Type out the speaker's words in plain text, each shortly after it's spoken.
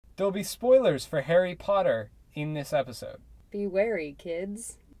There'll be spoilers for Harry Potter in this episode. Be wary,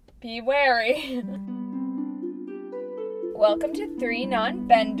 kids. Be wary. Welcome to Three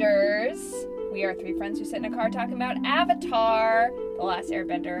Non-Benders. We are three friends who sit in a car talking about Avatar, The Last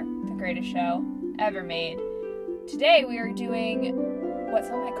Airbender, the greatest show ever made. Today we are doing what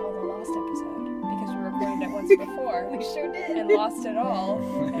some might call the lost episode, because we recorded it once before. We sure did. And lost it all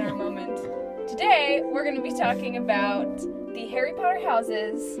in our moment. Today we're going to be talking about the Harry Potter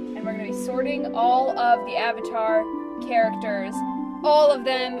houses, and we're going to be sorting all of the Avatar characters. All of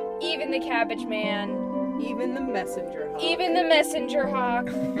them, even the Cabbage Man. Even the messenger hawk. Even the messenger hawk.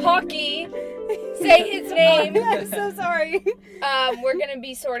 Hawky. Say his name. I'm so sorry. We're going to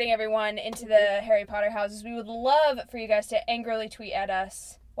be sorting everyone into the Harry Potter houses. We would love for you guys to angrily tweet at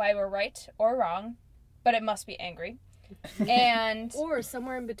us why we're right or wrong, but it must be angry. And Or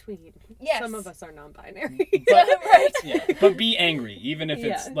somewhere in between. Yes. Some of us are non-binary. right. Yeah, but be angry, even if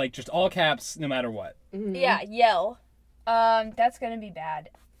it's Yeah. like just all caps, no matter what. Yeah, yell. That's going to be bad.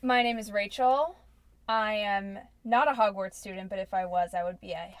 My name is Rachel. I am not a Hogwarts student, but if I was, I would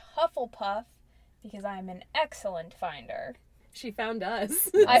be a Hufflepuff because I'm an excellent finder. She found us.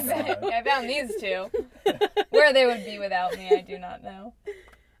 I found these two. Where they would be without me, I do not know.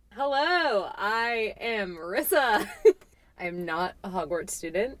 Hello, I am Marissa. I am not a Hogwarts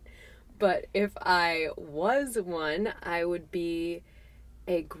student, but if I was one, I would be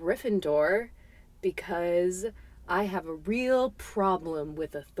a Gryffindor because I have a real problem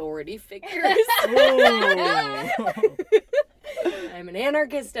with authority figures. I'm an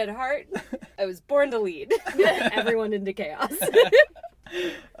anarchist at heart. I was born to lead everyone into chaos.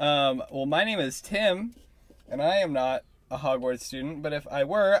 Well, my name is Tim, and I am not a Hogwarts student, but if I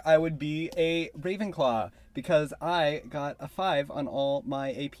were, I would be a Ravenclaw, because I got a 5 on all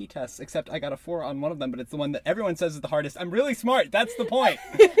my AP tests, except I got a 4 on one of them, but it's the one that everyone says is the hardest. I'm really smart, that's the point.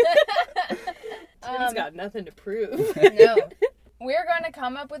 Tim's got nothing to prove. No. We're going to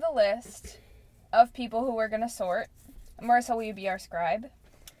come up with a list of people who we're going to sort. Marissa, will you be our scribe?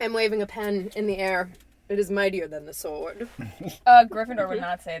 I'm waving a pen in the air. It is mightier than the sword. Gryffindor would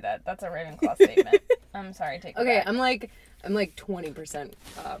not say that. That's a Ravenclaw statement. I'm sorry, take it Okay, back. I'm like 20%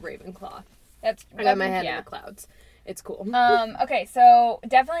 Ravenclaw. That's, I got my head yeah. in the clouds. It's cool. Okay, so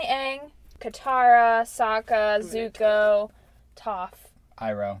definitely Aang, Katara, Sokka, Zuko, Toph,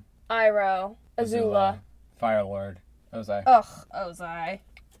 Iroh. Iroh, Azula. Firelord. Ozai. Ugh, Ozai.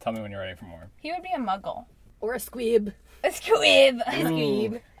 Tell me when you're ready for more. He would be a muggle. Or a squib. A squib.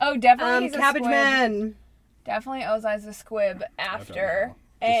 Squib. Oh, definitely he's a Cabbage squib. Man. Definitely Ozai's a squib after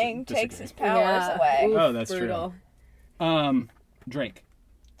know. Aang Disagree. takes his powers away. Oof, Oh, that's brutal. true. Drake.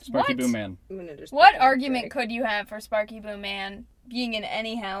 Sparky What? Boom Man. I'm gonna just What put that argument straight. could you have for Sparky Boom Man being in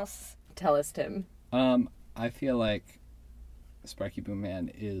any house? Tell us, Tim. I feel like Sparky Boom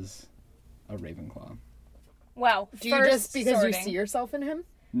Man is a Ravenclaw. Wow. Do you first just because sorting. you see yourself in him?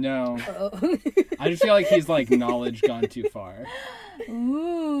 No. Oh. I just feel like he's like knowledge gone too far.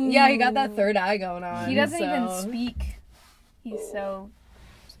 Ooh. Yeah, he got that third eye going on. He doesn't so- even speak. He's so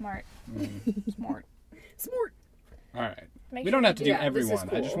smart. Smart. Smart. Alright. Make We sure don't have to do Yeah, this is everyone.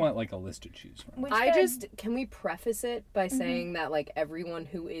 I just cool. want like a list to choose from. We Can we preface it by saying that, like, everyone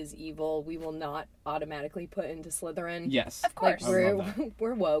who is evil, we will not automatically put into Slytherin? Yes. Of course. Like, I love that.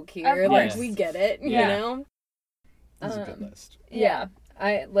 we're woke here. Of Like, course. we get it, Yeah. you know? This is a good list. Yeah.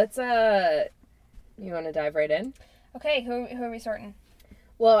 Let's, you want to dive right in? Okay, who are we sorting?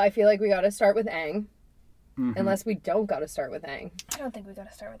 Well, I feel like we gotta start with Aang. Mhm. Unless we don't gotta start with Aang. I don't think we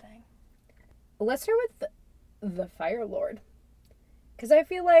gotta start with Aang. Let's start with the Fire Lord. Because I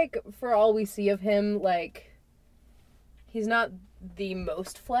feel like, for all we see of him, like, he's not the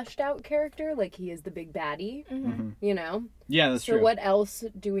most fleshed out character. Like, he is the big baddie, you know? Yeah, that's So true. what else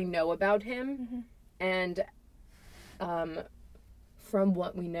do we know about him? Mm-hmm. And from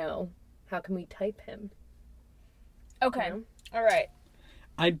what we know, how can we type him? Okay. You know? All right.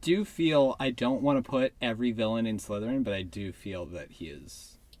 I do feel I don't want to put every villain in Slytherin, but I do feel that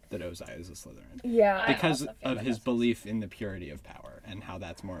that Ozai is a Slytherin. Yeah. Because also feel of that his that's- belief in the purity of power and how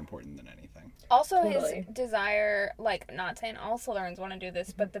that's more important than anything. Also, Totally. his desire, like, not saying all Slytherins want to do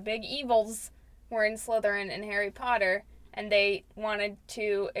this, but the big evils were in Slytherin and Harry Potter, and they wanted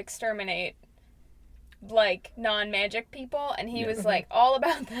to exterminate, like, non-magic people, and he was, like, all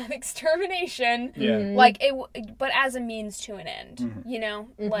about that extermination. Yeah. Like, but as a means to an end, you know?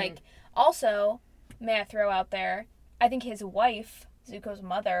 Like, also, may I throw out there, I think his wife, Zuko's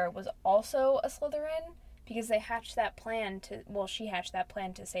mother, was also a Slytherin, because they hatched that plan she hatched that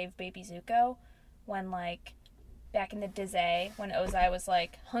plan to save baby Zuko when, like, back in the Dizay, when Ozai was,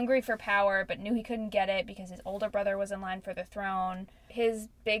 like, hungry for power, but knew he couldn't get it because his older brother was in line for the throne. His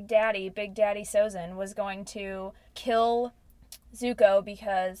Big Daddy Sozin, was going to kill Zuko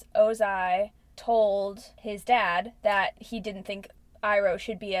because Ozai told his dad that he didn't think Iroh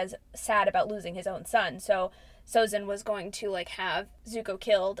should be as sad about losing his own son. So Sozin was going to, like, have Zuko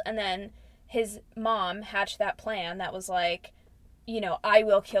killed, and then his mom hatched that plan that was like, you know, I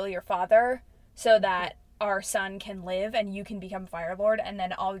will kill your father so that our son can live and you can become Fire Lord, and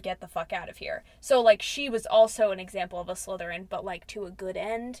then I'll get the fuck out of here. So, like, she was also an example of a Slytherin, but, like, to a good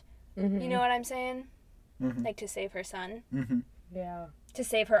end. You know what I'm saying? Like, to save her son. Yeah. To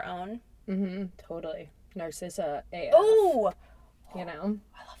save her own. Totally. Narcissa AF. Oh! You know?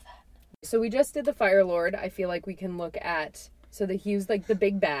 I love that. So we just did the Fire Lord. I feel like we can look at, so that he was like the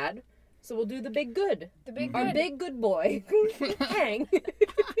big bad. So we'll do the big good. The big Our good. big good boy. Aang.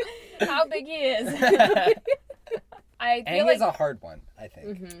 How big he is. I feel Aang like is a hard one, I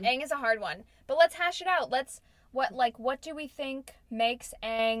think. Aang is a hard one. But let's hash it out. What do we think makes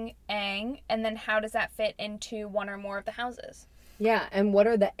Aang Aang, and then how does that fit into one or more of the houses? Yeah, and what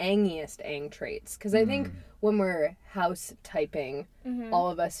are the Aangiest Aang traits? Because I think when we're house typing, all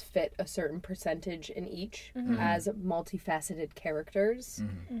of us fit a certain percentage in each as multifaceted characters.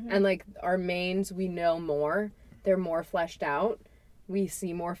 And like our mains, we know more. They're more fleshed out. We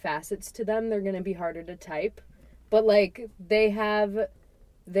see more facets to them. They're going to be harder to type. But like they have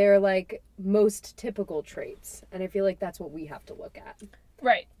their like most typical traits. And I feel like that's what we have to look at.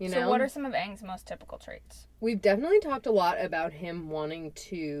 Right. You So know? what are some of Aang's most typical traits? We've definitely talked a lot about him wanting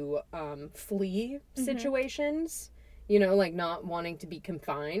to flee situations, you know, like not wanting to be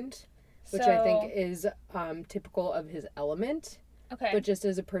confined, which I think is typical of his element. Okay. But just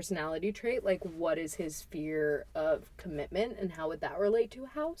as a personality trait, like what is his fear of commitment and how would that relate to a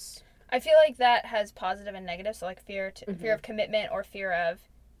house? I feel like that has positive and negative. So like fear of commitment, or fear of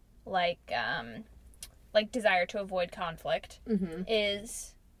like desire to avoid conflict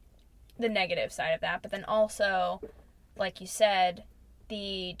is the negative side of that. But then also, like you said,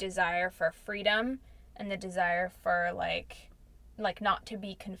 the desire for freedom and the desire for like not to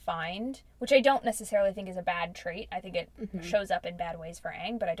be confined, which I don't necessarily think is a bad trait. I think it shows up in bad ways for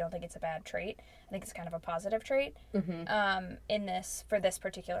Aang, but I don't think it's a bad trait. I think it's kind of a positive trait in this, for this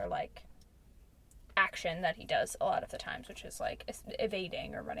particular like action that he does a lot of the times, which is like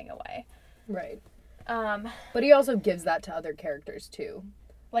evading or running away. Right. Um, But he also gives that to other characters too.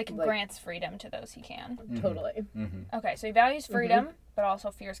 like grants freedom to those he can. Totally. Okay, so he values freedom, but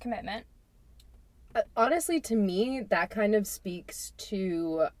also fears commitment. Honestly, to me, that kind of speaks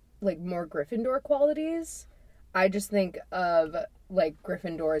to like more Gryffindor qualities. I just think of like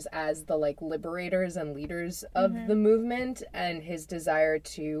Gryffindors as the like liberators and leaders of the movement, and his desire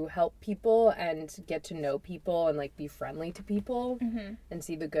to help people and get to know people and like be friendly to people and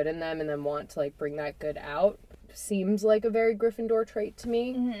see the good in them and then want to like bring that good out seems like a very Gryffindor trait to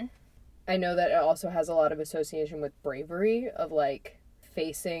me. I know that it also has a lot of association with bravery, of like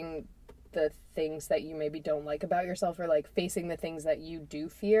facing the things that you maybe don't like about yourself, or like facing the things that you do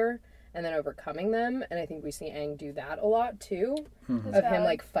fear and then overcoming them. And I think we see Aang do that a lot too, of him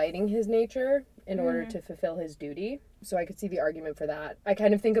like fighting his nature in order to fulfill his duty. So I could see the argument for that. I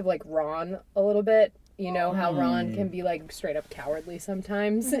kind of think of like Ron a little bit, you know, how Ron can be like straight up cowardly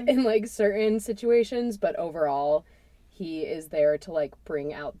sometimes in like certain situations, but overall he is there to like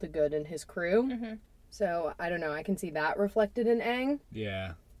bring out the good in his crew. So I don't know, I can see that reflected in Aang.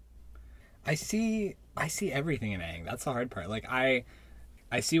 Yeah. I see everything in Aang. That's the hard part. Like I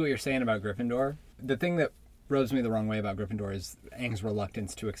see what you're saying about Gryffindor. The thing that rubs me the wrong way about Gryffindor is Aang's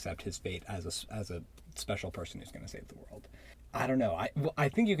reluctance to accept his fate as a special person who's going to save the world. I don't know. I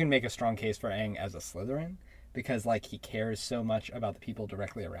think you can make a strong case for Aang as a Slytherin, because like he cares so much about the people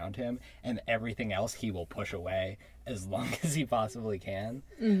directly around him, and everything else he will push away as long as he possibly can.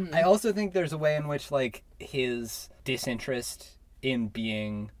 I also think there's a way in which like his disinterest in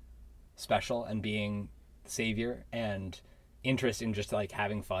being special and being savior and interest in just like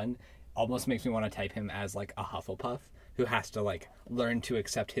having fun almost makes me want to type him as like a Hufflepuff who has to like learn to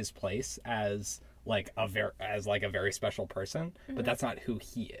accept his place as like a very special person, but that's not who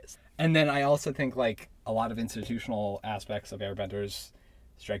he is. And then I also think like a lot of institutional aspects of Airbenders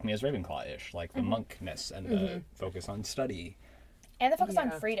strike me as Ravenclaw-ish, like the monkness and the focus on study And the focus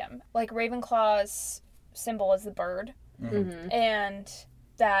on freedom. Like Ravenclaw's symbol is the bird. And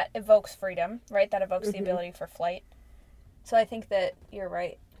that evokes freedom, right? That evokes the ability for flight. So I think that you're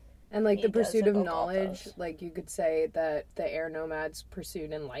right. And, like, He the does pursuit of evoke all knowledge, those. like, you could say that the air nomads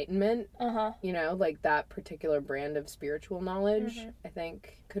pursued enlightenment, Uh-huh. you know, like, that particular brand of spiritual knowledge, Mm-hmm. I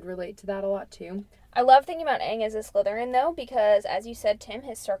think, could relate to that a lot, too. I love thinking about Aang as a Slytherin, though, because, as you said, Tim,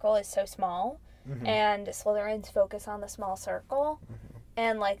 his circle is so small, and Slytherins focus on the small circle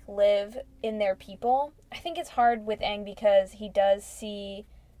and, like, live in their people. I think it's hard with Aang because he does see,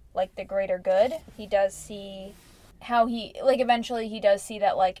 like, the greater good. He does see how he, like, eventually he does see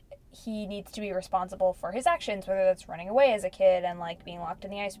that, like, he needs to be responsible for his actions, whether that's running away as a kid and, like, being locked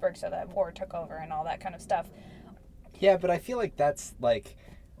in the iceberg so that war took over and all that kind of stuff. Yeah, but I feel like that's like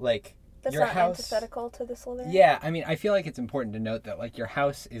That's your not house. antithetical to the Slytherin? Yeah, I mean, I feel like it's important to note that like your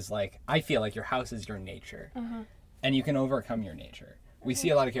house is like I feel like your house is your nature, and you can overcome your nature. We see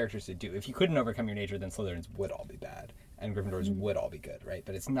a lot of characters that do. If you couldn't overcome your nature, then Slytherins would all be bad, and Gryffindors would all be good, right?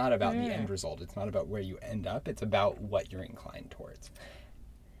 But it's not about the end result. It's not about where you end up. It's about what you're inclined towards.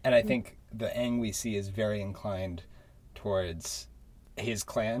 And I think the Aang we see is very inclined towards his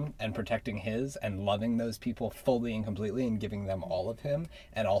clan and protecting his and loving those people fully and completely and giving them all of him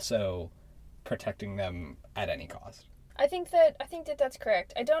and also protecting them at any cost. I think that that's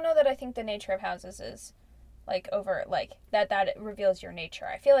correct. I don't know that I think the nature of houses is like over like that it reveals your nature.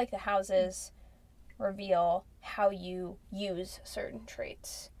 I feel like the houses reveal how you use certain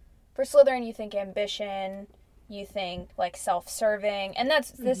traits. For Slytherin, you think ambition, you think like self-serving, and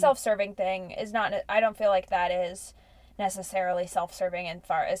that's the self-serving thing is not. I don't feel like that is necessarily self-serving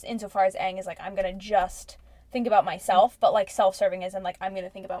insofar as Aang is like I'm gonna just think about myself, but like self-serving isn't like I'm gonna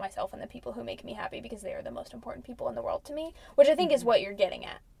think about myself and the people who make me happy because they are the most important people in the world to me, which I think is what you're getting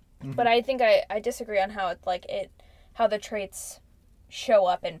at. But I think I disagree on how it's like how the traits show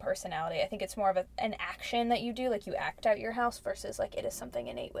up in personality. I think it's more of an action that you do, like you act out your house versus like it is something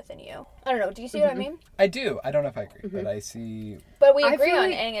innate within you. I don't know. Do you see what I mean? I do. I don't know if I agree, but I see But we I agree feel on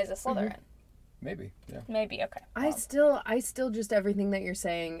like- Aang as a Slytherin. maybe. Yeah. Maybe, okay. I still just everything that you're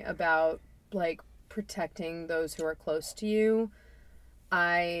saying about, like, protecting those who are close to you,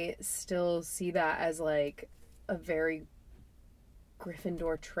 I still see that as, like, a very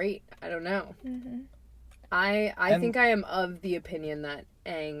Gryffindor trait. I don't know. I think I am of the opinion that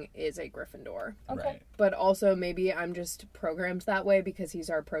Aang is a Gryffindor. Okay. Right. But also maybe I'm just programmed that way because he's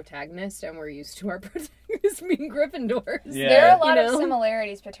our protagonist and we're used to our protagonists being Gryffindors. Yeah. There are a lot You of know?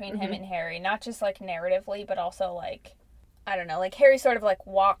 similarities between him and Harry, not just like narratively, but also like I don't know, like Harry sort of like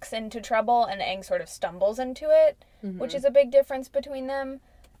walks into trouble and Aang sort of stumbles into it, which is a big difference between them.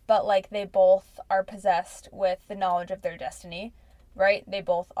 But like they both are possessed with the knowledge of their destiny, right? They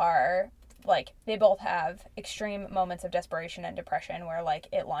both have extreme moments of desperation and depression where like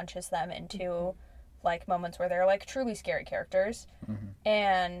it launches them into like moments where they're like truly scary characters.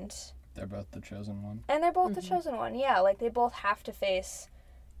 And They're both the chosen one. they're both the chosen one. Yeah, like they both have to face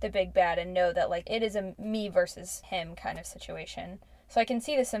the big bad and know that like it is a me versus him kind of situation. So I can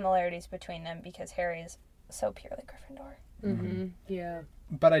see the similarities between them because Harry is so purely Gryffindor. Mm-hmm. Yeah.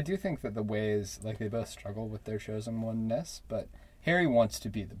 But I do think that the ways, like, they both struggle with their chosen one-ness, but Harry wants to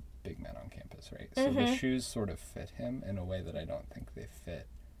be the big man on campus, right? So the shoes sort of fit him in a way that I don't think they fit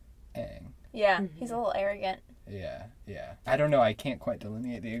Aang. Yeah, he's a little arrogant. Yeah, yeah. I don't know. I can't quite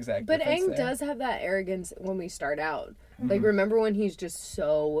delineate the exact But difference Aang there. does have that arrogance when we start out. Like, remember when he's just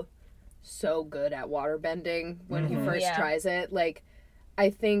so good at waterbending when he first Yeah. tries it? Like, I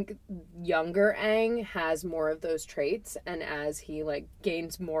think younger Aang has more of those traits, and as he, like,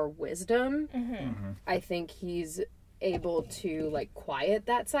 gains more wisdom, I think he's able to, like, quiet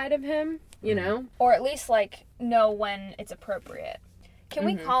that side of him, you know? Or at least like know when it's appropriate. Can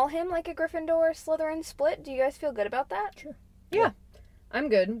we call him like a Gryffindor Slytherin split? Do you guys feel good about that? Sure. Yeah. I'm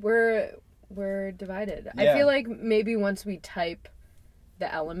good. We're divided. Yeah. I feel like maybe once we type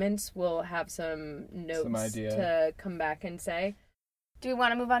the elements, we'll have some notes idea. to come back and say. Do we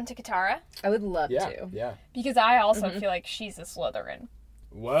want to move on to Katara? I would love Yeah, to. yeah. Because I also feel like she's a Slytherin.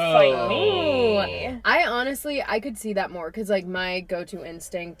 Whoa. Fight me. I honestly, I could see that more because, like, my go-to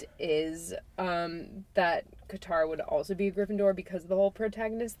instinct is that Katara would also be a Gryffindor because of the whole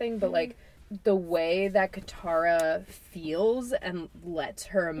protagonist thing, but, like, the way that Katara feels and lets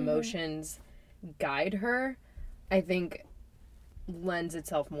her emotions guide her, I think lends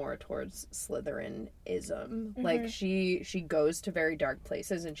itself more towards Slytherinism. Like, she goes to very dark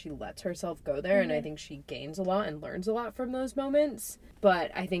places and she lets herself go there, and I think she gains a lot and learns a lot from those moments.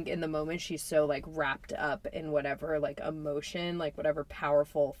 But I think in the moment she's so, like, wrapped up in whatever, like, emotion, like, whatever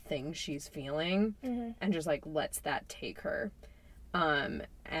powerful thing she's feeling, and just, like, lets that take her.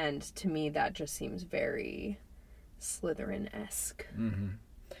 And to me that just seems very Slytherin-esque.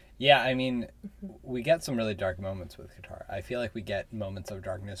 Yeah, I mean, we get some really dark moments with Katara. I feel like we get moments of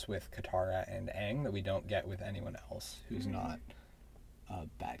darkness with Katara and Aang that we don't get with anyone else who's not a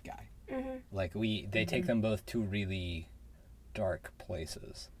bad guy. Like, they take them both to really dark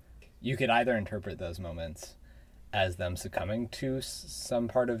places. You could either interpret those moments as them succumbing to some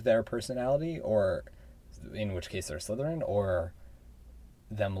part of their personality, or in which case they're Slytherin, or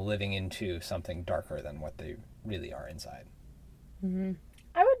them living into something darker than what they really are inside.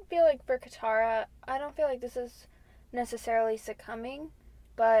 I would feel like for Katara, I don't feel like this is necessarily succumbing,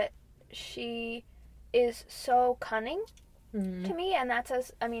 but she is so cunning to me, and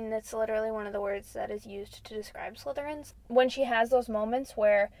that's literally one of the words that is used to describe Slytherins. When she has those moments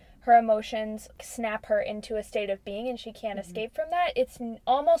where her emotions snap her into a state of being and she can't escape from that, it's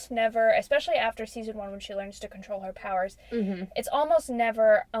almost never, especially after season 1 when she learns to control her powers, it's almost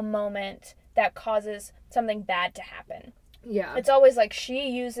never a moment that causes something bad to happen. Yeah. It's always like she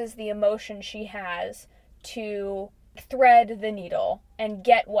uses the emotion she has to thread the needle and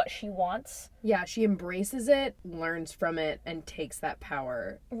get what she wants. Yeah, she embraces it, learns from it, and takes that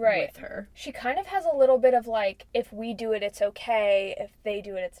power with her. She kind of has a little bit of like, if we do it, it's okay. If they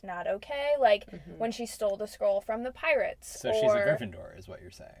do it, it's not okay. Like when she stole the scroll from the pirates. So she's a Gryffindor, is what you're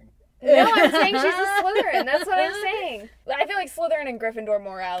saying. No, I'm saying she's a Slytherin. That's what I'm saying. I feel like Slytherin and Gryffindor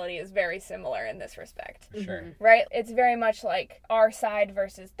morality is very similar in this respect. Sure. Right? It's very much like our side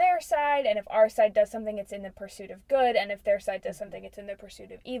versus their side, and if our side does something, it's in the pursuit of good, and if their side does something, it's in the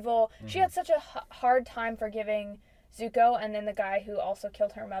pursuit of evil. She had such a hard time forgiving Zuko and then the guy who also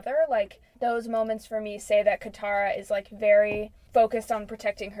killed her mother. Like, those moments for me say that Katara is like very focused on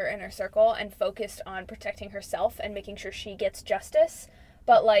protecting her inner circle and focused on protecting herself and making sure she gets justice,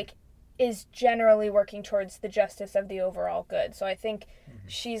 but like is generally working towards the justice of the overall good. So I think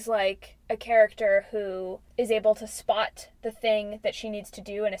she's like a character who is able to spot the thing that she needs to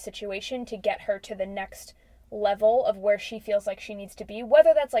do in a situation to get her to the next level of where she feels like she needs to be,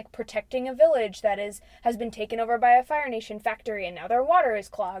 whether that's like protecting a village that has been taken over by a Fire Nation factory and now their water is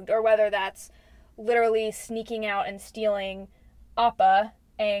clogged, or whether that's literally sneaking out and stealing Appa,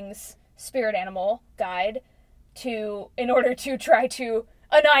 Aang's spirit animal guide, in order to try to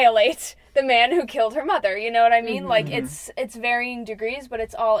annihilate the man who killed her mother. You know what I mean? Like it's varying degrees, but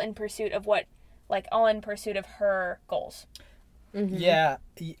it's all in pursuit of her goals. Yeah,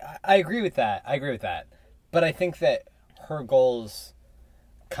 I agree with that. But I think that her goals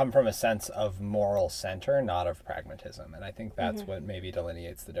come from a sense of moral center, not of pragmatism. And I think that's what maybe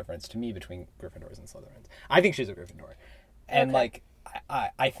delineates the difference to me between Gryffindors and Slytherins. I think she's a Gryffindor. And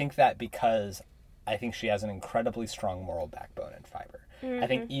I think that because I think she has an incredibly strong moral backbone and fiber. I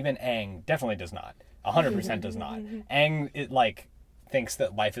think even Aang definitely does not. 100% does not. Aang, thinks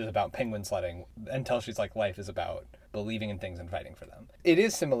that life is about penguin sledding until she's like, life is about believing in things and fighting for them. It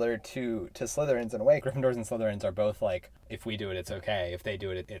is similar to Slytherins in a way. Gryffindors and Slytherins are both like, if we do it, it's okay. If they do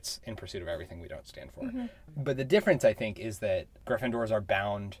it, it's in pursuit of everything we don't stand for. But the difference, I think, is that Gryffindors are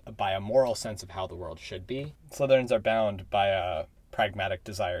bound by a moral sense of how the world should be. Slytherins are bound by a pragmatic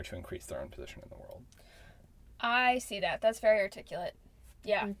desire to increase their own position in the world. I see that. That's very articulate.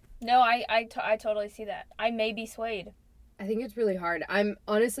 Yeah. No, I totally see that. I may be swayed. I think it's really hard. I'm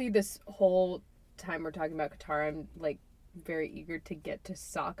honestly, this whole time we're talking about Katara, I'm like very eager to get to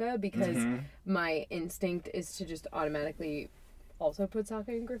Sokka because my instinct is to just automatically also put Sokka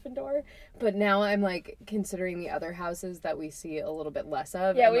in Gryffindor. But now I'm like considering the other houses that we see a little bit less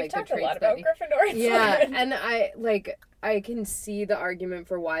of. Yeah, and, we've talked a lot about Gryffindor. Yeah, and I can see the argument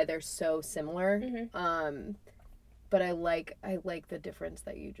for why they're so similar. But I like the difference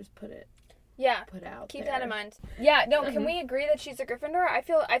that you just put out. Keep there. that in mind. Yeah, no, can we agree that she's a Gryffindor? I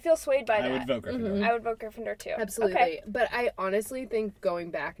feel swayed by that. I would vote Gryffindor. I would vote Gryffindor too. Absolutely. Okay. But I honestly think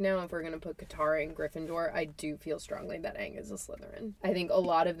going back now, if we're going to put Katara in Gryffindor, I do feel strongly that Aang is a Slytherin. I think a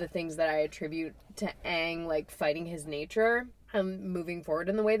lot of the things that I attribute to Aang, like fighting his nature, moving forward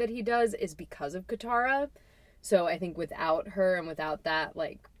in the way that he does, is because of Katara. So I think without her and without that,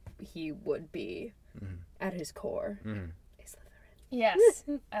 like, he would be, at his core, a Slytherin. Yes,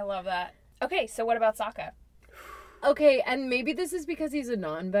 I love that. Okay, so what about Sokka? Okay, and maybe this is because he's a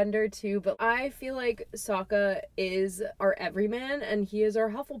non-bender too, but I feel like Sokka is our everyman and he is our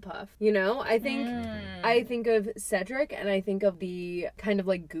Hufflepuff. You know, I think of Cedric and I think of the kind of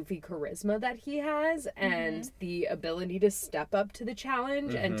like goofy charisma that he has and the ability to step up to the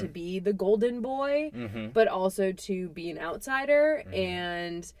challenge and to be the golden boy, but also to be an outsider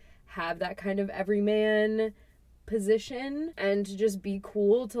and have that kind of everyman position and to just be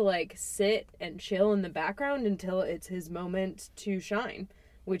cool to like sit and chill in the background until it's his moment to shine.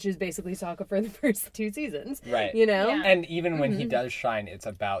 which is basically Sokka for the first 2 seasons. Right. You know? Yeah. And even when he does shine, it's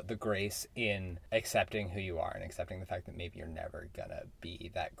about the grace in accepting who you are and accepting the fact that maybe you're never gonna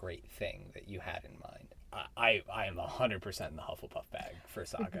be that great thing that you had in mind. I am 100% in the Hufflepuff bag for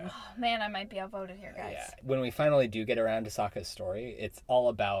Sokka. Oh, man, I might be outvoted here, guys. Yeah. When we finally do get around to Sokka's story, it's all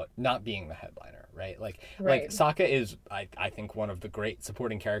about not being the headliner, right? Like Sokka is, I think, one of the great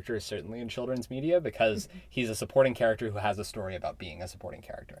supporting characters, certainly in children's media, because he's a supporting character who has a story about being a supporting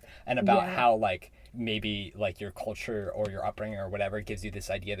character. And about how, like, maybe, like, your culture or your upbringing or whatever gives you this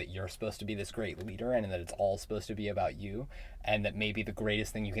idea that you're supposed to be this great leader and that it's all supposed to be about you. And that maybe the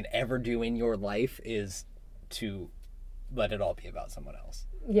greatest thing you can ever do in your life is to let it all be about someone else.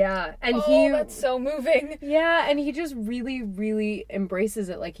 Yeah. And that's so moving. Yeah, and he just really, really embraces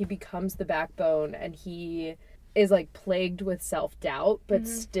it. Like, he becomes the backbone, and he is, like, plagued with self-doubt, but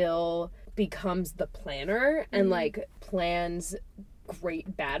still becomes the planner and, like, plans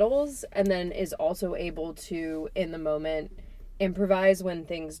great battles, and then is also able to, in the moment, improvise when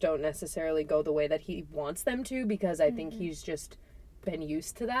things don't necessarily go the way that he wants them to, because I think he's just been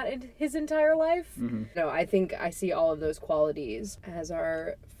used to that in his entire life. No, I think I see all of those qualities as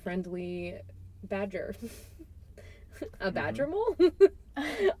our friendly badger. A badgermole?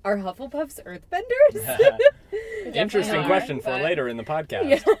 Are Hufflepuffs earthbenders? Interesting are, question for but- later in the podcast.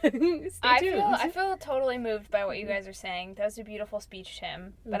 Yeah. Stay tuned. I feel totally moved by what you guys are saying. That was a beautiful speech,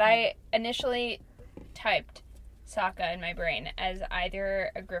 Tim. But I initially typed Sokka in my brain as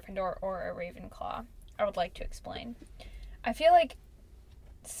either a Gryffindor or a Ravenclaw. I would like to explain. I feel like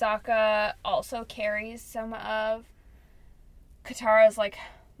Sokka also carries some of Katara's, like,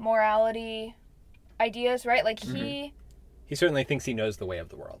 morality ideas, right? Like, he certainly thinks he knows the way of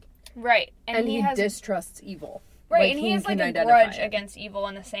the world. Right. And he has distrusts evil. Right, Like, and he has, like, can a identify grudge it. against evil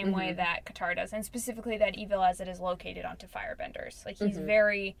in the same way that Katara does, and specifically that evil as it is located onto firebenders. Like, he's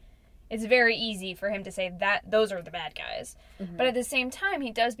it's very easy for him to say that those are the bad guys. But at the same time, he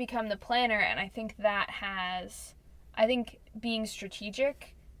does become the planner, and I think being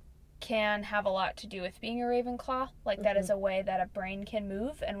strategic can have a lot to do with being a Ravenclaw. Like, that is a way that a brain can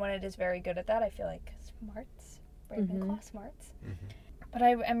move, and when it is very good at that, I feel like Ravenclaw smarts. But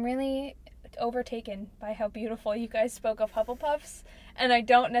I'm really overtaken by how beautiful you guys spoke of Hufflepuffs, and I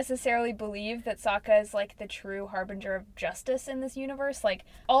don't necessarily believe that Sokka is, like, the true harbinger of justice in this universe. Like,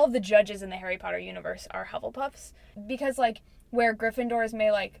 all of the judges in the Harry Potter universe are Hufflepuffs, because, like, where Gryffindors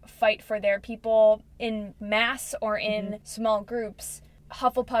may, like, fight for their people in mass or in small groups,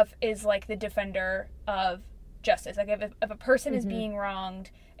 Hufflepuff is, like, the defender of justice. Like, if a person is being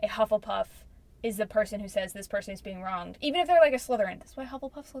wronged, a Hufflepuff is the person who says this person is being wronged. Even if they're, like, a Slytherin. That's why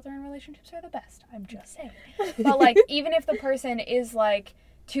Hufflepuff-Slytherin relationships are the best. I'm just saying. But, like, even if the person is, like,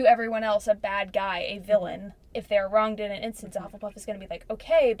 to everyone else a bad guy, a villain, if they're wronged in an instance, a Hufflepuff is going to be like,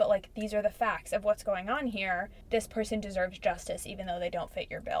 okay, but, like, these are the facts of what's going on here. This person deserves justice even though they don't fit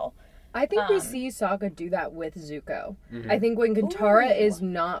your bill. I think we see Sokka do that with Zuko. I think when Katara is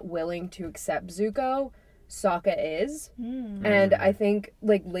not willing to accept Zuko, Sokka is. And I think,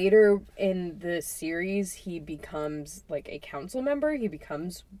 like, later in the series, he becomes, like, a council member. He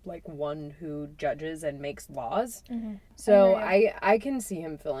becomes, like, one who judges and makes laws. So I can see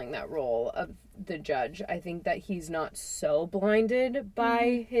him filling that role of the judge. I think that he's not so blinded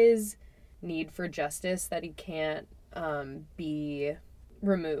by his need for justice that he can't be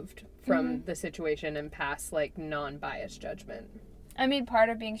removed from the situation and pass, like, non-biased judgment. I mean, part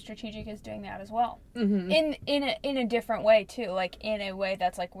of being strategic is doing that as well. In a different way, too. Like, in a way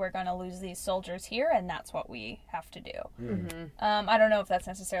that's like, we're going to lose these soldiers here, and that's what we have to do. I don't know if that's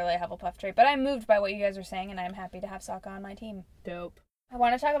necessarily a Hufflepuff trait, but I'm moved by what you guys are saying, and I'm happy to have Sokka on my team. Dope. I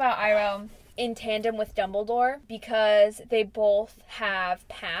want to talk about Iroh in tandem with Dumbledore, because they both have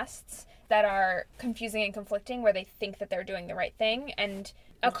pasts that are confusing and conflicting, where they think that they're doing the right thing and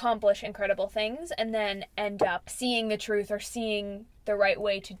accomplish incredible things, and then end up seeing the truth or seeing the right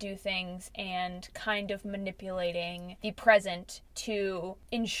way to do things and kind of manipulating the present to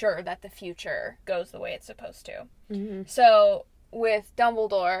ensure that the future goes the way it's supposed to. So with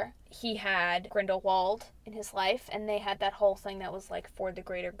Dumbledore, he had Grindelwald in his life, and they had that whole thing that was, like, for the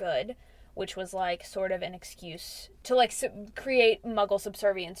greater good, which was, like, sort of an excuse to, like, create Muggle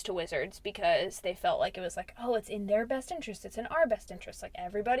subservience to wizards, because they felt like it was like, oh, it's in their best interest, it's in our best interest, like,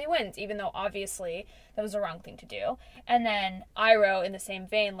 everybody wins, even though obviously that was the wrong thing to do. And then Iroh, in the same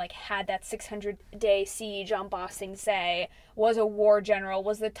vein, like, had that 600-day siege on Ba Sing Se, was a war general,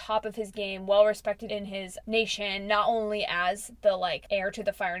 was the top of his game, well respected in his nation, not only as the, like, heir to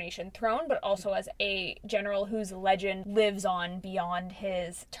the Fire Nation throne, but also as a general whose legend lives on beyond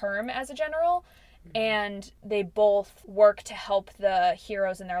his term as a general. and they both work to help the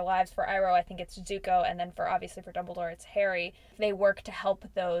heroes in their lives. For Iroh, I think it's Zuko, and then obviously for Dumbledore, it's Harry. They work to help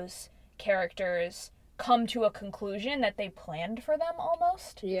those characters come to a conclusion that they planned for them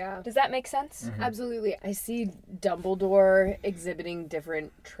almost. Yeah. Does that make sense? Mm-hmm. Absolutely. I see Dumbledore exhibiting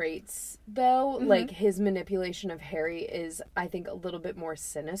different traits, though. Like, his manipulation of Harry is, I think, a little bit more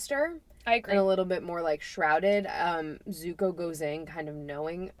sinister. I agree. And a little bit more, like, shrouded. Zuko goes in kind of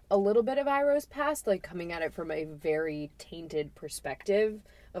knowing a little bit of Iroh's past, like, coming at it from a very tainted perspective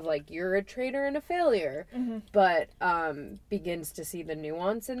of, like, you're a traitor and a failure. But begins to see the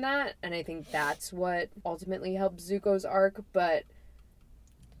nuance in that, and I think that's what ultimately helps Zuko's arc. But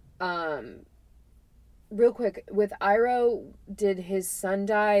real quick, with Iroh, did his son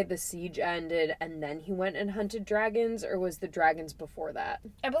die, the siege ended, and then he went and hunted dragons, or was the dragons before that?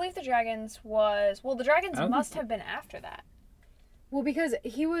 I believe the dragons the dragons must have been after that. Well, because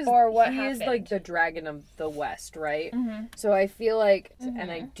he was, Or what he is happened. like the dragon of the West, right? So I feel like,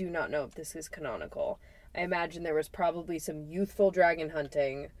 and I do not know if this is canonical, I imagine there was probably some youthful dragon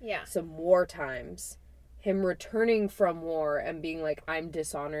hunting, Yeah. some war times, him returning from war and being like, I'm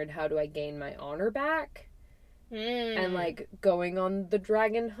dishonored, how do I gain my honor back? And like going on the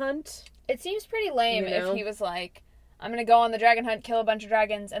dragon hunt. It seems pretty lame You know? if he was like, I'm gonna go on the dragon hunt, kill a bunch of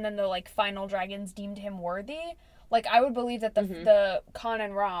dragons, and then the like final dragons deemed him worthy. Like, I would believe that the Khan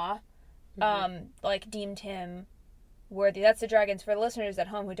and Ra, like, deemed him worthy. That's the dragons. For the listeners at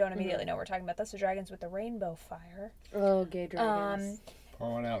home who don't immediately know what we're talking about, that's the dragons with the rainbow fire. Oh, gay dragons.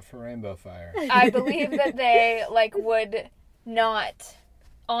 Pour one out for Rainbow Fire. I believe that they, like, would not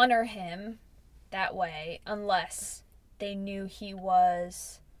honor him that way unless they knew he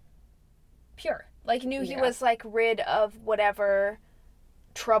was pure. Like, knew he was, like, rid of whatever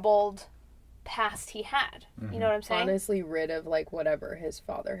troubled past he had. You know what I'm saying? Honestly, rid of like whatever his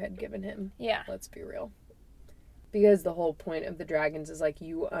father had given him. Yeah. Let's be real. Because the whole point of the dragons is like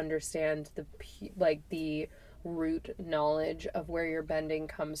you understand the root knowledge of where your bending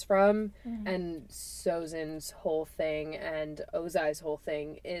comes from, and Sozin's whole thing and Ozai's whole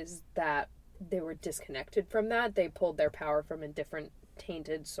thing is that they were disconnected from that. They pulled their power from a different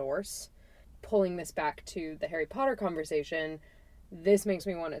tainted source. Pulling this back to the Harry Potter conversation, this makes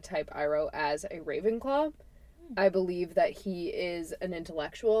me want to type Iroh as a Ravenclaw. I believe that he is an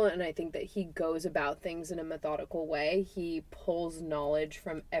intellectual, and I think that he goes about things in a methodical way. He pulls knowledge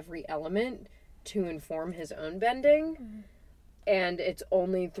from every element to inform his own bending. And it's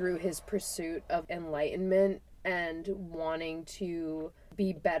only through his pursuit of enlightenment and wanting to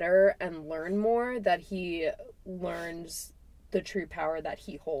be better and learn more that he learns the true power that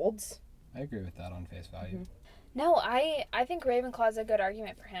he holds. I agree with that on face value. No, I think Ravenclaw's a good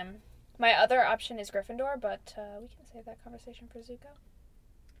argument for him. My other option is Gryffindor, but we can save that conversation for Zuko.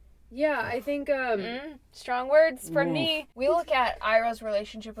 Yeah, I think Strong words from me. We look at Iroh's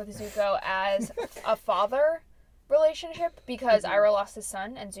relationship with Zuko as a father relationship because Iroh lost his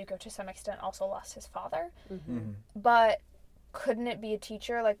son and Zuko to some extent also lost his father. But couldn't it be a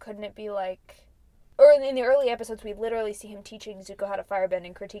teacher? Like, couldn't it be like... Or in the early episodes, we literally see him teaching Zuko how to firebend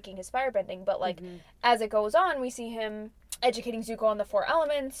and critiquing his firebending. But, like, as it goes on, we see him educating Zuko on the 4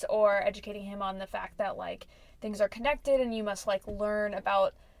 elements or educating him on the fact that, like, things are connected and you must, like, learn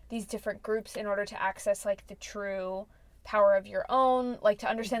about these different groups in order to access, like, the true power of your own, like, to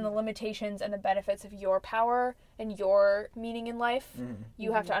understand the limitations and the benefits of your power and your meaning in life.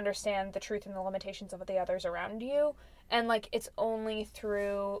 You have to understand the truth and the limitations of the others around you. And, like, it's only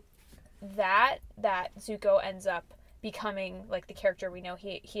through that Zuko ends up becoming like the character we know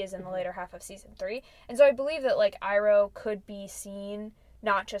he is in the later half of season 3. And so I believe that like Iroh could be seen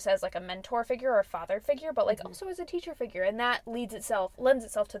not just as like a mentor figure or a father figure, but like also as a teacher figure, and that lends itself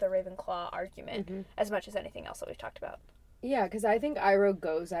to the Ravenclaw argument as much as anything else that we've talked about. Yeah, because I think Iroh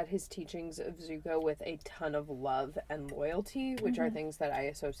goes at his teachings of Zuko with a ton of love and loyalty, which are things that I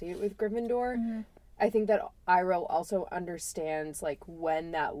associate with Gryffindor. I think that Iroh also understands, like,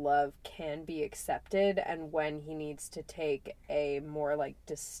 when that love can be accepted and when he needs to take a more, like,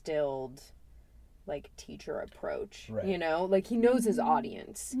 distilled, like, teacher approach. Right. You know? Like, he knows his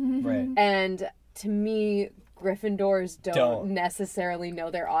audience. Right. And to me, Gryffindors don't necessarily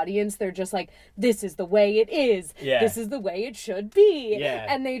know their audience. They're just like, this is the way it is. Yeah. This is the way it should be. Yeah.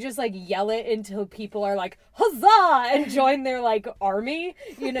 And they just like yell it until people are like, huzzah! And join their like army,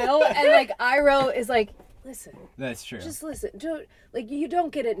 you know? And like Iroh is like, listen. That's true. Just listen. Don't, like, you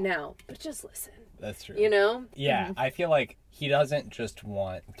don't get it now, but just listen. That's true. You know? Yeah, I feel like he doesn't just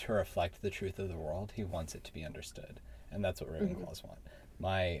want to reflect the truth of the world. He wants it to be understood. And that's what Ravenclaws want.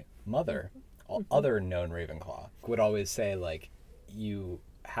 My mother, other known Ravenclaw, would always say, like, you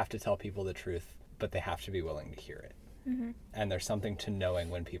have to tell people the truth but they have to be willing to hear it. Mm-hmm. And there's something to knowing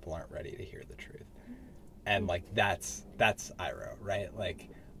when people aren't ready to hear the truth. And like that's Iroh, right? Like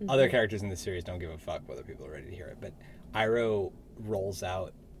other characters in the series don't give a fuck whether people are ready to hear it, but Iroh rolls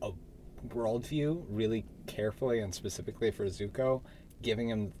out a worldview really carefully and specifically for Zuko, giving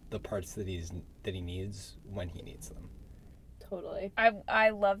him the parts that he needs when he needs them. Totally. I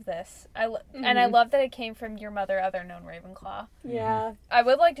love this. And I love that it came from your mother, other known Ravenclaw. Yeah. I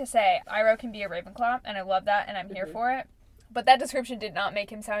would like to say Iroh can be a Ravenclaw, and I love that, and I'm here for it. But that description did not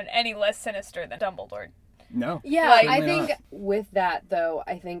make him sound any less sinister than Dumbledore. No. Yeah, Like- I think with that, though,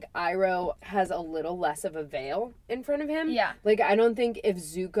 I think Iroh has a little less of a veil in front of him. Yeah. Like, I don't think if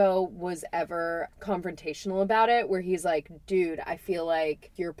Zuko was ever confrontational about it, where he's like, dude, I feel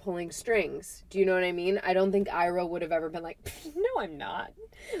like you're pulling strings. Do you know what I mean? I don't think Iroh would have ever been like, no, I'm not.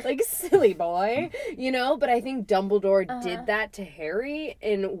 Like, silly boy. You know? But I think Dumbledore did that to Harry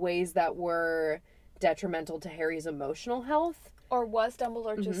in ways that were detrimental to Harry's emotional health. Or was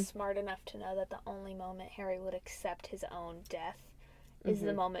Dumbledore just smart enough to know that the only moment Harry would accept his own death is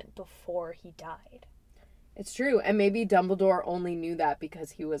the moment before he died? It's true. And maybe Dumbledore only knew that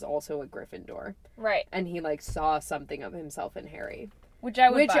because he was also a Gryffindor. Right. And he, like, saw something of himself in Harry. Which I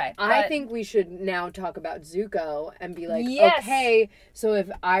would Which buy. I but- think we should now talk about Zuko and be like, Yes. okay, so if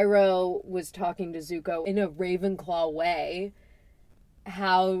Iroh was talking to Zuko in a Ravenclaw way,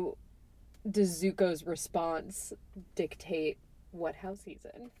 how does Zuko's response dictate what house he's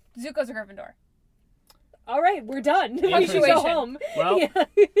in? Zuko's a Gryffindor. All right, we're done. We should Punctuation. go home. Well, Yeah.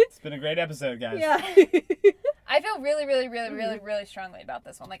 it's been a great episode, guys. Yeah. I feel really, really, really, really, really strongly about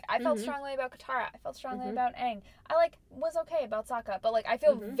this one. Like, I felt strongly about Katara. I felt strongly about Aang. I, was okay about Sokka. But, I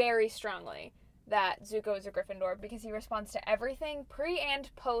feel very strongly that Zuko is a Gryffindor because he responds to everything pre- and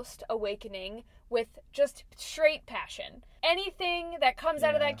post-awakening with just straight passion. Anything that comes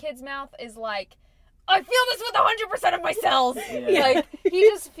out of that kid's mouth is like, I feel this with 100% of my cells. Yeah. Like, he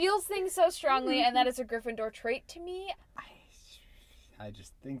just feels things so strongly, and that is a Gryffindor trait to me. I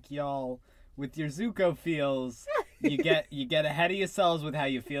just think y'all, with your Zuko feels, you get ahead of yourselves with how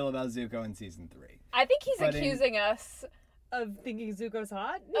you feel about Zuko in season 3. I think he's But accusing us Of thinking Zuko's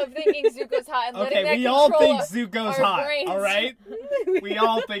hot? of thinking Zuko's hot and letting Okay, that we all control think Zuko's our hot, brains. all right? We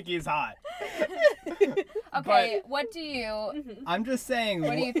all think he's hot. Okay, what do you I'm just saying.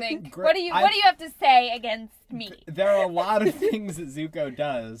 what do you think? Gr- What do you have to say against me? There are a lot of things that Zuko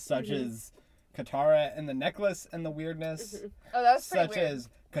does, such as Katara and the necklace and the weirdness, Oh, that was pretty such weird. as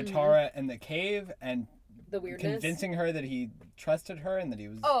Katara and the cave and The weirdness. convincing her that he trusted her and that he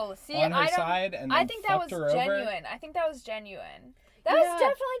was Oh, see, on her I don't. side and I then think that was fucked her over. genuine. I think that was genuine. That Yeah. was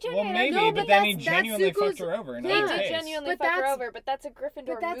definitely Well, genuine. maybe, No, but but then he that's genuinely Zuko's- fucked her over in He her did face. genuinely But fuck her that's- over, but that's a Gryffindor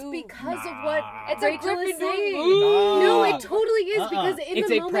But that's move. because of Nah. what It's a Rachel is Gryffindor saying. move. No, it totally is because in it's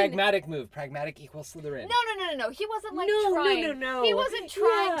the a moment... pragmatic move. Pragmatic equals Slytherin. No. He wasn't like No, trying. no. He wasn't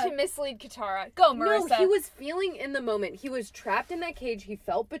trying Yeah. to mislead Katara. Go, Marissa. No, he was feeling in the moment. He was trapped in that cage. He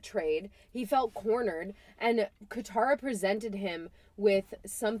felt betrayed. He felt cornered. And Katara presented him with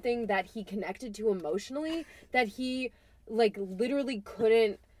something that he connected to emotionally that he, literally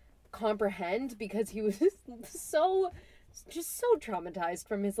couldn't comprehend because he was so traumatized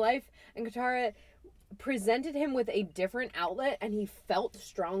from his life. And Katara presented him with a different outlet and he felt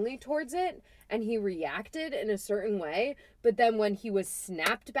strongly towards it and he reacted in a certain way, but then when he was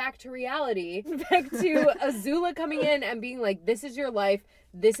snapped back to reality, back to Azula coming in and being like, this is your life,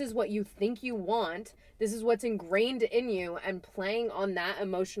 this is what you think you want, this is what's ingrained in you, and playing on that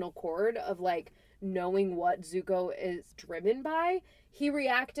emotional chord of knowing what Zuko is driven by, he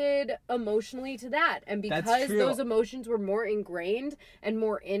reacted emotionally to that. And That's because true. those emotions were more ingrained and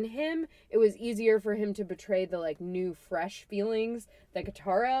more in him, it was easier for him to betray the new fresh feelings that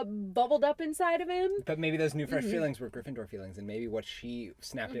Katara bubbled up inside of him. But maybe those new fresh feelings were Gryffindor feelings, and maybe what she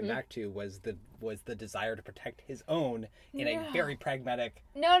snapped it back to was the desire to protect his own in a very pragmatic,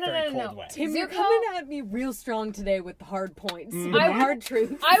 very cold way. Tim, you're Zuko- coming at me real strong today with the hard points, Mhm. the hard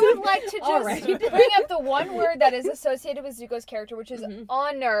truths. I would like to All just right. bring up the one word that is associated with Zuko's character, which is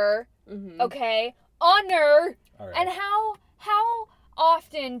honor. Okay, honor. All right. And how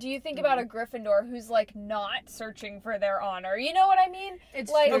often do you think about a Gryffindor who's not searching for their honor? You know what I mean?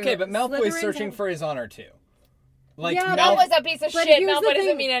 It's like true. Okay, but Malfoy's Slytherins searning have- for his honor too. Yeah, Malfoy's a piece of But shit. here's the Malfoy thing.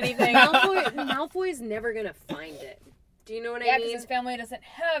 doesn't mean anything. Malfoy's never gonna find it. Do you know what Yeah, I because mean? his family doesn't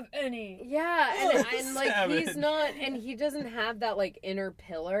have any. Yeah, and he's Savage. not, and he doesn't have that inner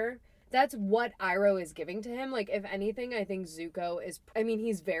pillar. That's what Iroh is giving to him. If anything, I think Zuko is,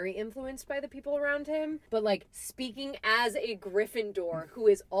 he's very influenced by the people around him, but speaking as a Gryffindor who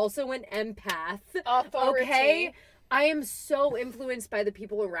is also an empath, Authority. okay? I am so influenced by the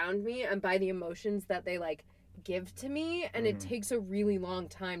people around me and by the emotions that they like give to me, and it takes a really long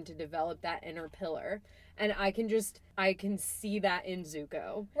time to develop that inner pillar. And I can see that in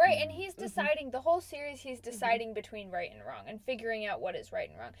Zuko. Right, and he's deciding, the whole series, he's deciding between right and wrong and figuring out what is right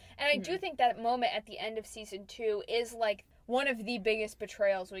and wrong. And I do think that moment at the end of season 2 is like one of the biggest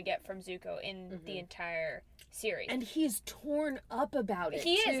betrayals we get from Zuko in the entire series. And he's torn up about it.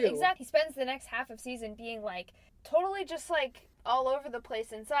 He is, exactly. He spends the next half of season being like totally just like all over the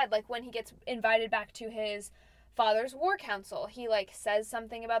place inside. Like when he gets invited back to his father's war council, he like says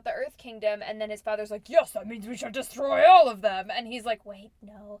something about the Earth Kingdom, and then his father's like, yes, that means we should destroy all of them, and he's like, wait,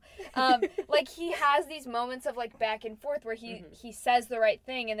 no. Like he has these moments of like back and forth where he says the right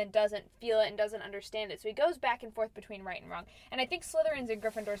thing and then doesn't feel it and doesn't understand it, so he goes back and forth between right and wrong. And I think Slytherins and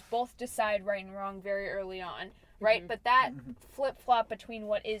Gryffindors both decide right and wrong very early on, right? But that flip-flop between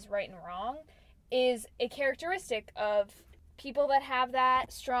what is right and wrong is a characteristic of people that have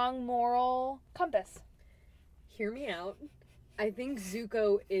that strong moral compass. Hear me out. I think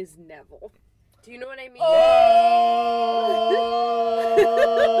Zuko is Neville. Do you know what I mean? Oh!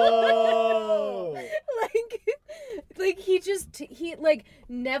 like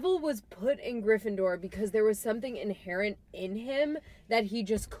Neville was put in Gryffindor because there was something inherent in him that he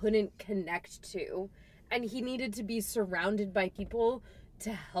just couldn't connect to, and he needed to be surrounded by people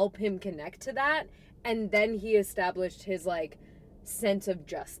to help him connect to that, and then he established his like sense of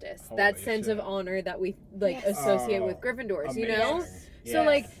justice, that sense of honor that we like associate with Gryffindors, amazing. you know? Yes. So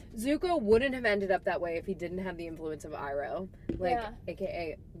like Zuko wouldn't have ended up that way if he didn't have the influence of Iroh, like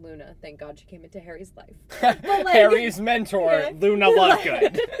aka Luna. Thank God she came into Harry's life. But, like, Harry's mentor, Luna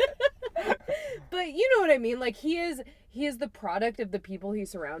Lovegood. But you know what I mean? Like he is the product of the people he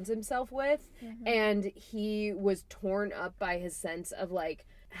surrounds himself with, and he was torn up by his sense of like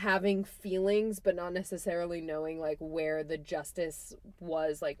having feelings but not necessarily knowing like where the justice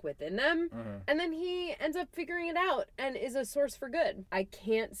was like within them, and then he ends up figuring it out and is a source for good. I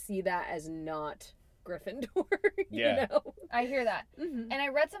can't see that as not Gryffindor. You know? I hear that. And I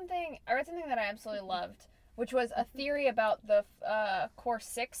read something that I absolutely loved, which was a theory about the core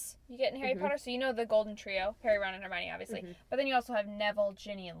 6 you get in Harry Potter. So you know the Golden Trio, Harry, Ron, and Hermione, obviously. But then you also have Neville,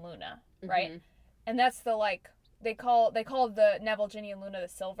 Ginny, and Luna, right? And that's the like they call the Neville, Ginny, and Luna the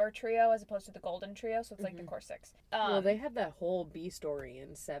Silver Trio as opposed to the Golden Trio. So it's like the core 6. Well, they have that whole B story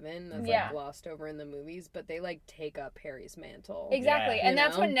in 7 that's like glossed over in the movies, but they like take up Harry's mantle. Exactly, Yeah. and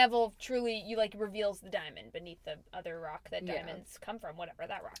that's when Neville truly reveals the diamond beneath the other rock that diamonds come from, whatever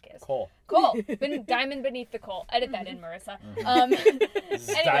that rock is. Cool. Diamond beneath the coal. Edit that in, Marissa. This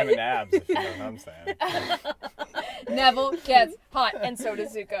is diamond abs, if you know what I'm saying. Neville gets hot, and so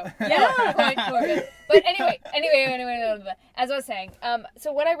does Zuko. Yeah, point proven. But anyway, as I was saying,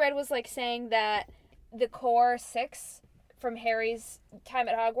 so what I read was like saying that the core 6 from Harry's time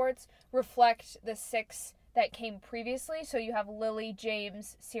at Hogwarts reflect the 6 that came previously. So you have Lily,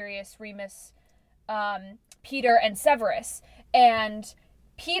 James, Sirius, Remus, Peter, and Severus. And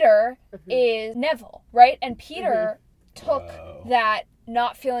Peter is Neville, right? And Peter took that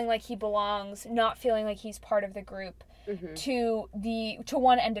not feeling like he belongs, not feeling like he's part of the group, to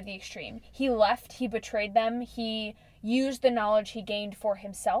one end of the extreme. He left, he betrayed them, he used the knowledge he gained for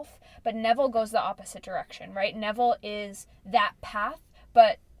himself, but Neville goes the opposite direction, right? Neville is that path,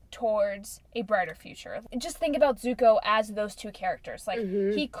 but towards a brighter future. Just think about Zuko as those two characters. Like,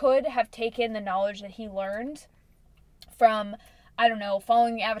 he could have taken the knowledge that he learned from, I don't know,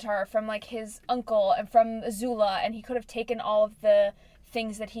 following the Avatar, from like his uncle and from Azula, and he could have taken all of the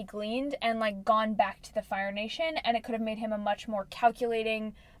things that he gleaned and like gone back to the Fire Nation, and it could have made him a much more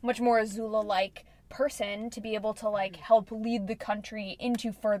calculating, much more Azula-like person to be able to like help lead the country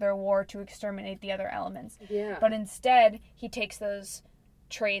into further war to exterminate the other elements. Yeah. But instead, he takes those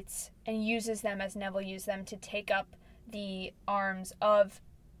traits and uses them as Neville used them to take up the arms of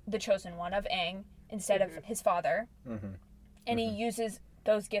the Chosen One, of Aang, instead of his father. And he uses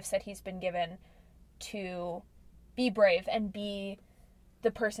those gifts that he's been given to be brave and be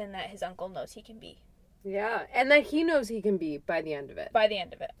the person that his uncle knows he can be. Yeah, and that he knows he can be by the end of it. By the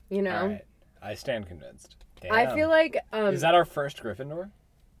end of it. You know? All right. I stand convinced. Damn. I feel like... is that our first Gryffindor?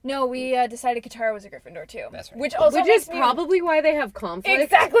 No, we decided Katara was a Gryffindor too. That's right. Which is probably why they have conflict.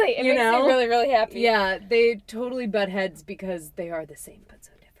 Exactly. It makes me really, really happy. Yeah, they totally butt heads because they are the same but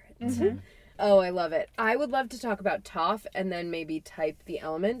so different. Oh, I love it. I would love to talk about Toph and then maybe type the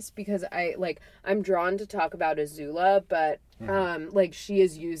elements, because I'm drawn to talk about Azula, but like she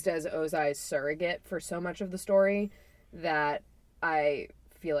is used as Ozai's surrogate for so much of the story that I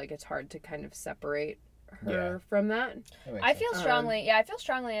feel like it's hard to kind of separate her from that. I feel strongly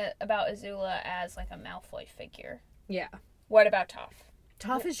about Azula as like a Malfoy figure. Yeah. What about Toph?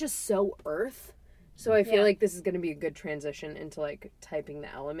 Toph is just so earth. So I feel Yeah. like this is going to be a good transition into, like, typing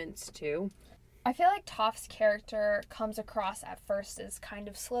the elements, too. I feel like Toph's character comes across at first as kind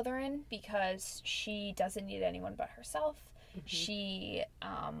of Slytherin because she doesn't need anyone but herself. She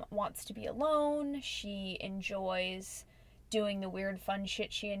wants to be alone. She enjoys doing the weird fun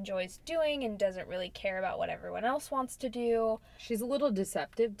shit she enjoys doing and doesn't really care about what everyone else wants to do. She's a little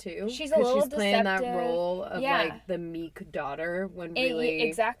deceptive, too. She's a 'cause little she's playing that deceptive. role of, Yeah. like, the meek daughter when really...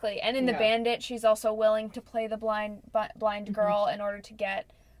 Exactly. And in The Yeah. Bandit, she's also willing to play the blind girl in order to get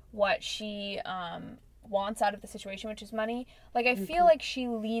what she wants out of the situation, which is money. Like, I feel like she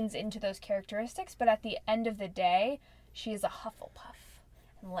leans into those characteristics, but at the end of the day, she is a Hufflepuff.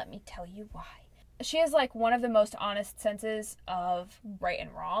 And let me tell you why. She has, like, one of the most honest senses of right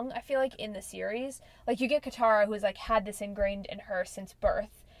and wrong, I feel like, in the series. Like, you get Katara, who's, like, had this ingrained in her since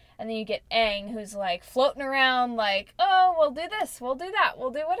birth. And then you get Aang, who's, like, floating around, like, oh, we'll do this, we'll do that, we'll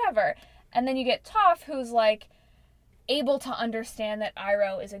do whatever. And then you get Toph, who's, like, able to understand that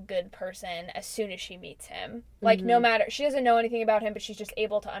Iroh is a good person as soon as she meets him. Like, no matter, she doesn't know anything about him, but she's just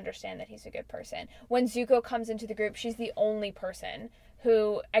able to understand that he's a good person. When Zuko comes into the group, she's the only person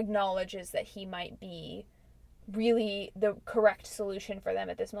who acknowledges that he might be really the correct solution for them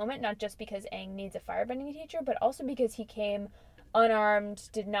at this moment, not just because Aang needs a firebending teacher, but also because he came unarmed,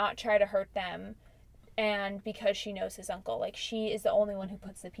 did not try to hurt them, and because she knows his uncle. Like, she is the only one who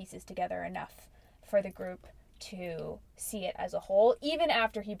puts the pieces together enough for the group to see it as a whole, even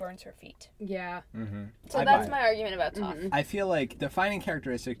after he burns her feet. Yeah. So I that's buy my argument about Toph. I feel like the defining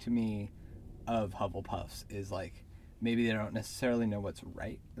characteristic to me of Hufflepuffs is, like, maybe they don't necessarily know what's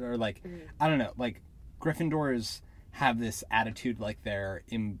right. Or, like, I don't know, like, Gryffindors have this attitude like they're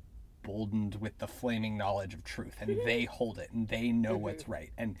emboldened with the flaming knowledge of truth, and they hold it, and they know what's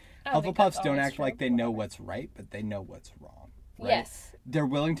right. And I don't think that's Hufflepuffs don't always act true. like they know what's right, but they know what's wrong. Right? Yes. They're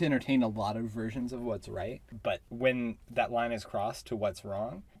willing to entertain a lot of versions of what's right, but when that line is crossed to what's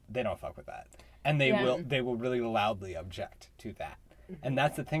wrong, they don't fuck with that. And they will really loudly object to that. And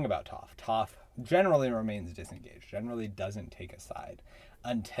that's the thing about Toph. Toph generally remains disengaged, generally doesn't take a side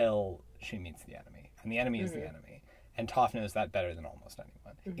until she meets the enemy. And the enemy is the enemy. And Toph knows that better than almost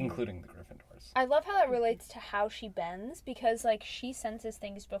anyone, including the Gryffindors. I love how that relates to how she bends, because, like, she senses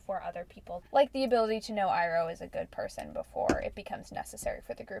things before other people. Like, the ability to know Iroh is a good person before it becomes necessary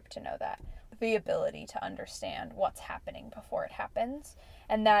for the group to know that. The ability to understand what's happening before it happens.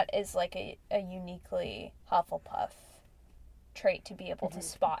 And that is, like, a uniquely Hufflepuff trait, to be able to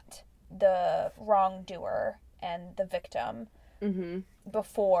spot the wrongdoer and the victim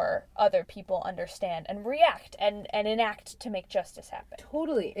before other people understand and react and enact to make justice happen.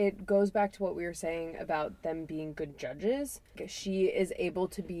 Totally. It goes back to what we were saying about them being good judges. She is able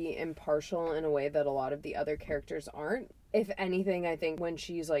to be impartial in a way that a lot of the other characters aren't. If anything, I think when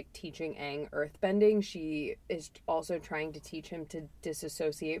she's, like, teaching Aang earthbending, she is also trying to teach him to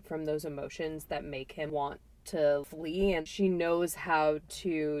disassociate from those emotions that make him want to flee, and she knows how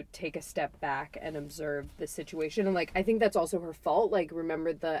to take a step back and observe the situation. And, like, I think that's also her fault. Like,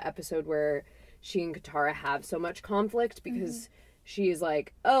 remember the episode where she and Katara have so much conflict because she's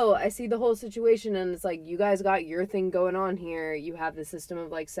like, oh, I see the whole situation, and it's like, you guys got your thing going on here. You have the system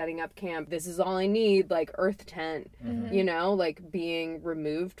of, like, setting up camp. This is all I need, like, earth tent, you know, like, being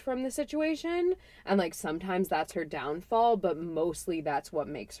removed from the situation. And, like, sometimes that's her downfall, but mostly that's what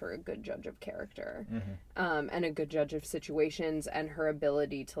makes her a good judge of character, and a good judge of situations, and her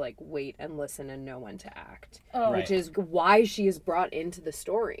ability to, like, wait and listen and know when to act, which is why she is brought into the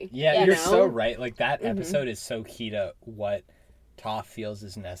story. Yeah, you you're know? so right. Like, that episode is so key to what Toph feels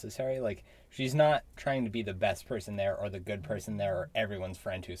is necessary. Like, she's not trying to be the best person there or the good person there or everyone's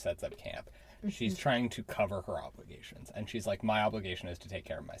friend who sets up camp. She's trying to cover her obligations. And she's like, my obligation is to take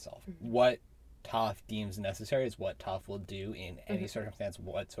care of myself. What Toph deems necessary is what Toph will do in any circumstance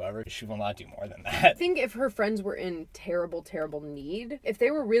whatsoever. She will not do more than I that. think if her friends were in terrible, terrible need, if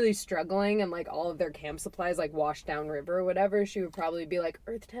they were really struggling and, like, all of their camp supplies, like, washed down river or whatever, she would probably be like,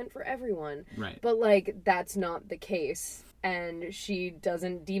 earth tent for everyone. Right. But, like, that's not the case. And she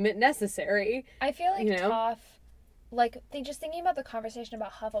doesn't deem it necessary. I feel like You know? Toph, like, just thinking about the conversation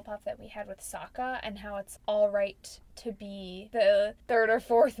about Hufflepuff that we had with Sokka and how it's all right to be the third or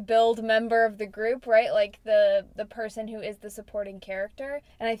fourth build member of the group, right? Like, the person who is the supporting character.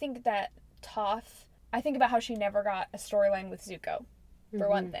 And I think that Toph, I think about how she never got a storyline with Zuko, for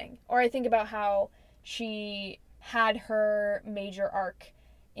one thing. Or I think about how she had her major arc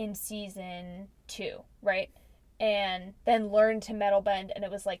in season 2, right? And then learned to metal bend, and it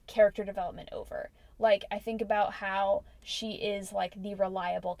was, like, character development over. Like, I think about how she is, like, the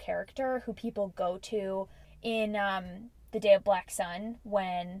reliable character who people go to in The Day of Black Sun,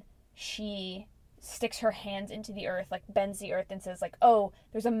 when she sticks her hands into the earth, like bends the earth and says like, oh,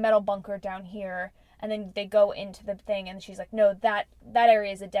 there's a metal bunker down here, and then they go into the thing and she's like, no, that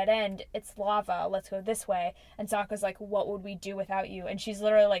area is a dead end, it's lava, let's go this way. And Sokka's like, what would we do without you? And she's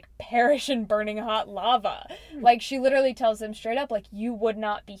literally like, perish in burning hot lava. Like, she literally tells them straight up, like, you would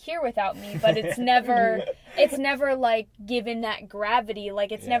not be here without me. But it's never like given that gravity,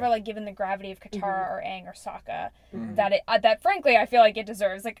 like it's never like given the gravity of Katara or Aang or Sokka that frankly I feel like it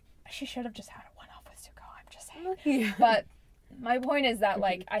deserves. Like, she should have just had a one-off with Zuko, I'm just saying. Yeah. But my point is that,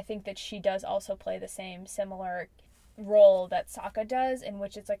 like, I think that she does also play the same similar role that Sokka does, in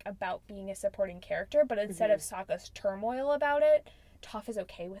which it's, like, about being a supporting character, but instead of Sokka's turmoil about it, Toph is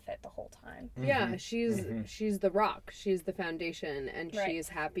okay with it the whole time. Yeah, she's the rock. She's the foundation, and Right. she is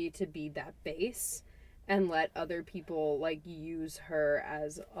happy to be that base and let other people, like, use her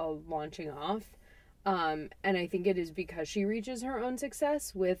as a launching off. And I think it is because she reaches her own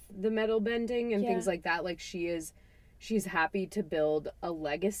success with the metal bending and things like that. Like, she's happy to build a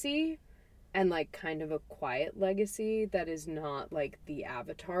legacy, and like kind of a quiet legacy that is not like the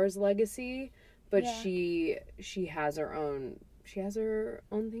Avatar's legacy, but she has her own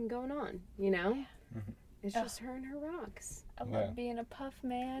thing going on, you know? It's just her and her rocks. I love being a puff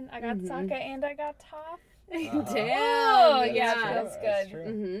man. I got Sokka and I got Toph. Damn. Oh, yeah, That's that's true.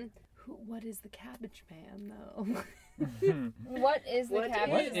 good. Mm-hmm. What is the Cabbage Man, though? What is the Cabbage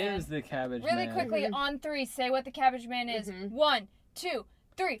What Man? is the Cabbage Really Man? quickly, on three, say what the Cabbage Man is. 1, 2,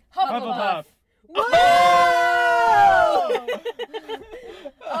 3. Hufflepuff. Whoa!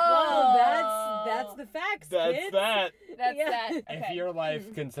 Oh, that's the facts, That's kids. that. That's Yeah. that. If Okay. your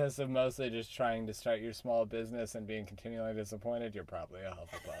life consists of mostly just trying to start your small business and being continually disappointed, you're probably a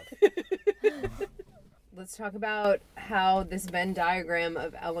Hufflepuff. Let's talk about how this Venn diagram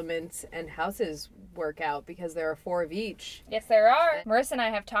of elements and houses work out, because there are 4 of each. Yes, there are. Marissa and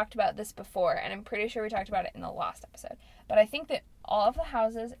I have talked about this before, and I'm pretty sure we talked about it in the last episode. But I think that all of the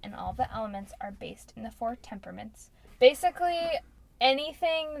houses and all of the elements are based in the 4 temperaments. Basically,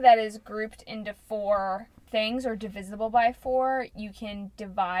 anything that is grouped into 4 things or divisible by 4, you can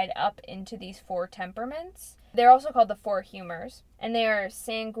divide up into these 4 temperaments. They're also called the 4 humors, and they are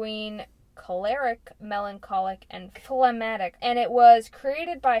sanguine, choleric, melancholic, and phlegmatic. And it was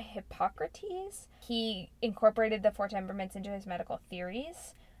created by Hippocrates. He incorporated the 4 temperaments into his medical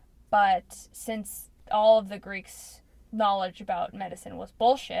theories, but since all of the Greeks' knowledge about medicine was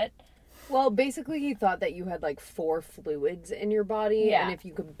bullshit. Well, basically he thought that you had like 4 fluids in your body, Yeah. and if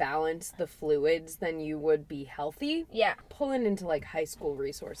you could balance the fluids, then you would be healthy. Yeah. Pulling into like high school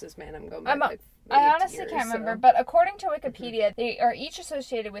resources, man. I'm going back like I 8 honestly years, can't remember, so. but according to Wikipedia, they are each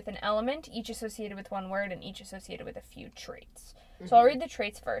associated with an element, each associated with 1 word, and each associated with a few traits. So I'll read the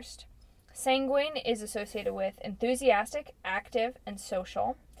traits first. Sanguine is associated with enthusiastic, active, and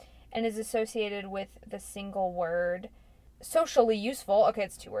social, and is associated with the single word socially useful. Okay,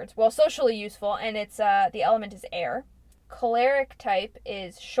 it's 2 words. Well, socially useful, and it's the element is air. Choleric type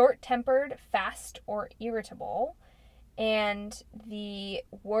is short-tempered, fast, or irritable, and the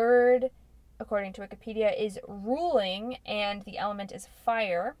word, according to Wikipedia, is ruling, and the element is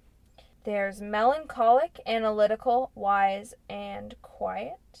fire. There's melancholic, analytical, wise, and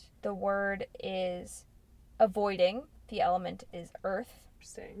quiet. The word is avoiding. The element is earth.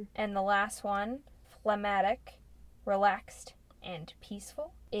 Interesting. And the last one, phlegmatic, relaxed, and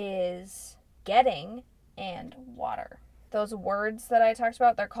peaceful, is getting and water. Those words that I talked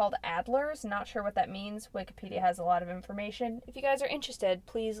about, they're called Adlers. Not sure what that means. Wikipedia has a lot of information. If you guys are interested,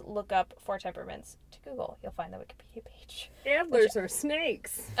 please look up 4 temperaments to Google. You'll find the Wikipedia page. Antlers are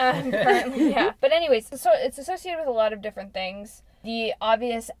snakes. Currently, yeah. But anyways, so it's associated with a lot of different things. The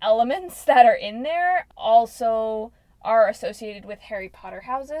obvious elements that are in there also are associated with Harry Potter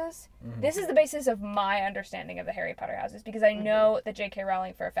houses. This is the basis of my understanding of the Harry Potter houses, because I know that J.K.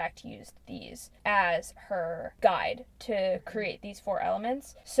 Rowling for a fact used these as her guide to create these 4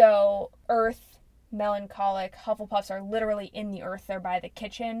 elements. So earth, melancholic, Hufflepuffs are literally in the earth. They're by the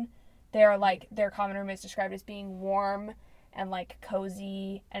kitchen. They're like, their common room is described as being warm and like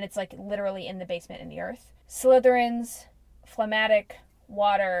cozy, and it's like literally in the basement in the earth. Slytherins, phlegmatic,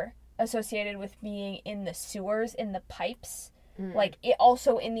 water, associated with being in the sewers, in the pipes, like it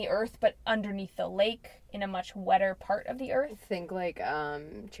also in the earth, but underneath the lake in a much wetter part of the earth. Think like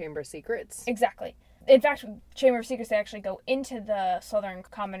Chamber Secrets. Exactly. In fact, Chamber of Secrets, they actually go into the Slytherin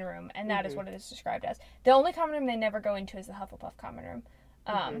common room, and that is what it is described as. The only common room they never go into is the Hufflepuff common room.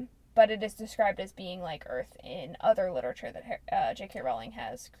 but it is described as being like Earth in other literature that J.K. Rowling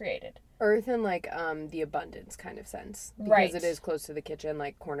has created. Earth in like the abundance kind of sense, because Right. it is close to the kitchen,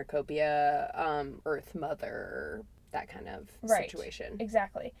 like cornucopia, Earth Mother, that kind of Right. situation.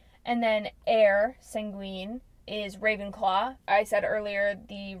 Exactly. And then air, sanguine, is Ravenclaw. I said earlier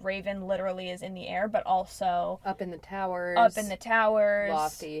the raven literally is in the air, but also Up in the towers. up in the towers.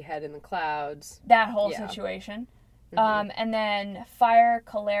 Lofty, head in the clouds. That whole Yeah. situation. Mhm. And then fire,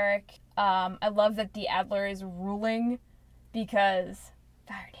 choleric. I love that the Adler is ruling because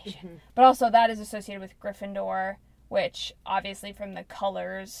Fire Nation. Mhm. But also that is associated with Gryffindor, which obviously from the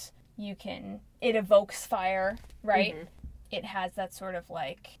colors it evokes fire, right? Mhm. It has that sort of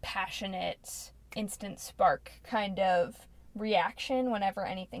like passionate, instant spark kind of reaction whenever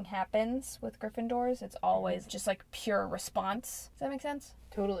anything happens with Gryffindors. It's always just like pure response. Does that make sense?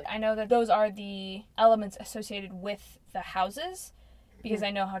 Totally. I know that those are the elements associated with the houses because I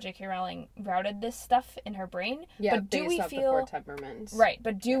know how J.K. Rowling routed this stuff in her brain. Yeah, but do based we off the feel four temperaments. right?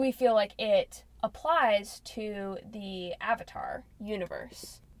 But do we feel like it applies to the Avatar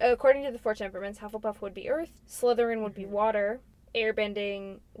universe? According to the four temperaments, Hufflepuff would be Earth, Slytherin would be Water,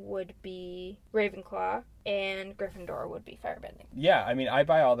 Airbending would be Ravenclaw, and Gryffindor would be Firebending. Yeah, I mean, I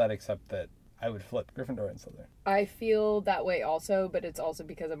buy all that except that I would flip Gryffindor and Slytherin. I feel that way also, but it's also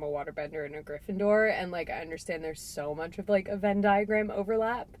because I'm a waterbender and a Gryffindor, and like I understand there's so much of like a Venn diagram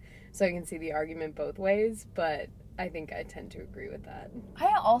overlap, so I can see the argument both ways, but I think I tend to agree with that.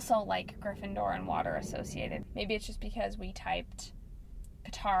 I also like Gryffindor and Water associated. Maybe it's just because we typed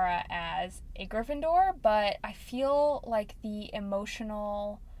Katara as a Gryffindor, but I feel like the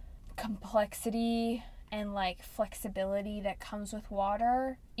emotional complexity and like flexibility that comes with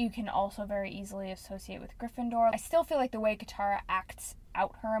Water, you can also very easily associate with Gryffindor. I still feel like the way Katara acts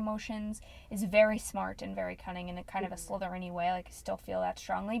out her emotions is very smart and very cunning in a kind of a Slytherin-y way. Like, I still feel that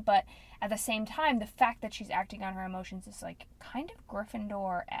strongly, but at the same time, the fact that she's acting on her emotions is like kind of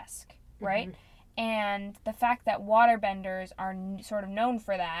Gryffindor-esque, right? And the fact that waterbenders are sort of known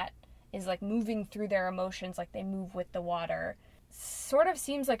for that is like moving through their emotions, like they move with the water, sort of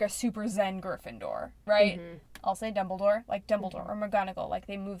seems like a super zen Gryffindor, right? I'll say Dumbledore, like Dumbledore or McGonagall, like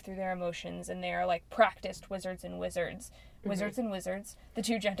they move through their emotions and they are like practiced wizards and wizards, the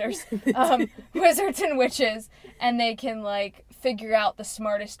two genders, wizards and witches, and they can like figure out the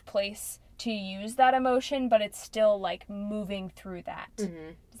smartest place to use that emotion, but it's still like moving through that.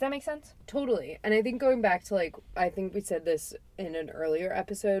 Does that make sense? Totally. And I think going back to like, I think we said this in an earlier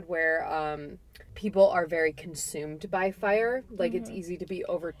episode where people are very consumed by fire. Like it's easy to be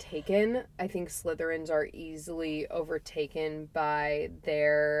overtaken. I think Slytherins are easily overtaken by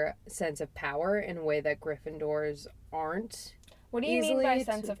their sense of power in a way that Gryffindors aren't. What do you mean by Easily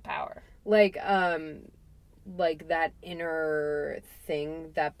sense of power? Like that inner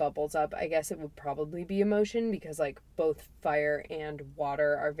thing that bubbles up. I guess it would probably be emotion because like both fire and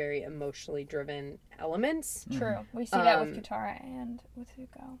water are very emotionally driven elements. True. We see that with Katara and with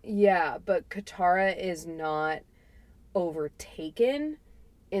Zuko. Yeah, but Katara is not overtaken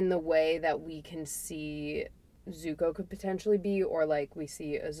in the way that we can see Zuko could potentially be, or like we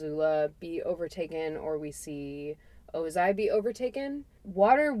see Azula be overtaken, or we see Ozai be overtaken.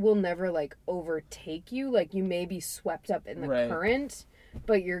 Water will never like overtake you. Like you may be swept up in the Right. current,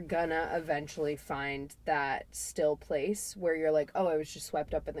 but you're gonna eventually find that still place where you're like, oh, I was just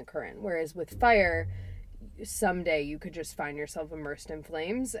swept up in the current. Whereas with fire, someday you could just find yourself immersed in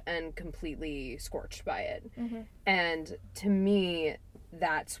flames and completely scorched by it. And to me,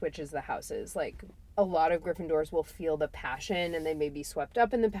 that switches the houses. Like a lot of Gryffindors will feel the passion and they may be swept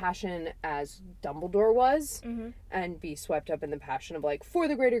up in the passion as Dumbledore was, and be swept up in the passion of like for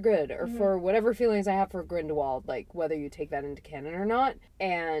the greater good or for whatever feelings I have for Grindelwald, like whether you take that into canon or not.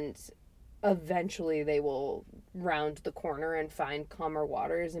 And eventually they will round the corner and find calmer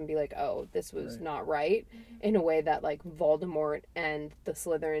waters and be like, oh, this was not right, in a way that like Voldemort and the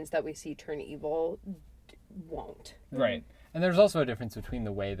Slytherins that we see turn evil won't. Right. And there's also a difference between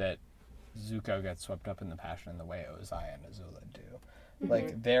the way that Zuko gets swept up in the passion and the way Ozai and Azula do.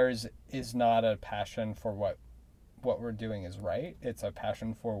 Like, theirs is not a passion for what we're doing is right. It's a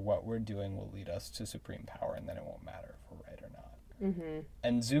passion for what we're doing will lead us to supreme power, and then it won't matter if we're right or not.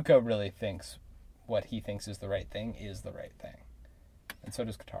 And Zuko really thinks what he thinks is the right thing is the right thing. And so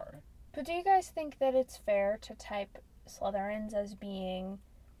does Katara. But do you guys think that it's fair to type Slytherins as being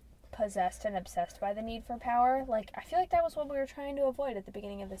possessed and obsessed by the need for power? Like, I feel like that was what we were trying to avoid at the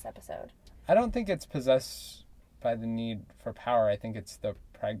beginning of this episode. I don't think it's possessed by the need for power. I think it's the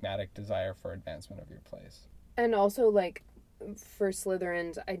pragmatic desire for advancement of your place. And also, like, for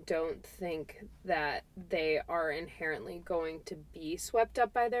Slytherins, I don't think that they are inherently going to be swept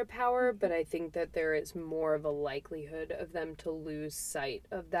up by their power, but I think that there is more of a likelihood of them to lose sight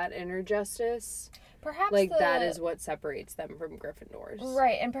of that inner justice. Perhaps Like, that is what separates them from Gryffindors.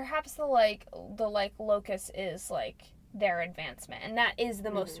 Right, and perhaps the locus is, like, their advancement, and that is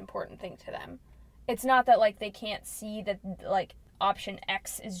the most important thing to them. It's not that, like, they can't see that, like, option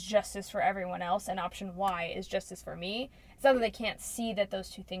X is justice for everyone else and option Y is justice for me. It's not that they can't see that those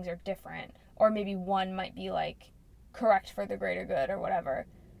two things are different, or maybe one might be, like, correct for the greater good or whatever.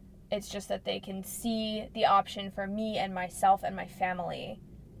 It's just that they can see the option for me and myself and my family,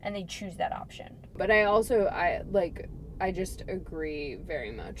 and they choose that option. But I just agree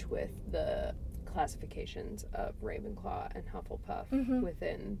very much with the classifications of Ravenclaw and Hufflepuff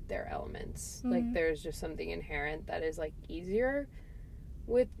within their elements. Like, there's just something inherent that is, like, easier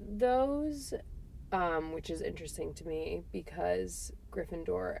with those, which is interesting to me because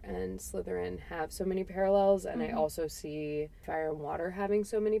Gryffindor and Slytherin have so many parallels, and I also see Fire and Water having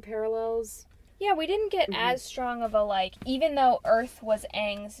so many parallels. Yeah, we didn't get as strong of a, like, even though Earth was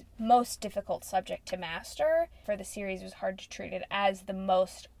Aang's most difficult subject to master, for the series it was hard to treat it as the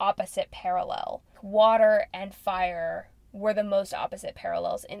most opposite parallel. Water and fire were the most opposite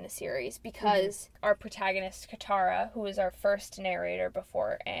parallels in the series because our protagonist, Katara, who is our first narrator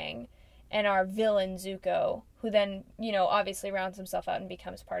before Aang, and our villain, Zuko, who then, you know, obviously rounds himself out and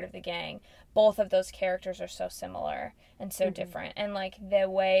becomes part of the gang, both of those characters are so similar and so different. And, like, the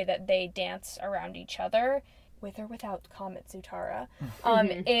way that they dance around each other, with or without Comet Zutara,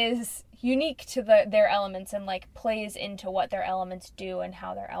 is unique to their elements and, like, plays into what their elements do and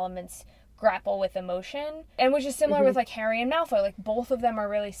how their elements grapple with emotion. And which is similar with, like, Harry and Malfoy. Like, both of them are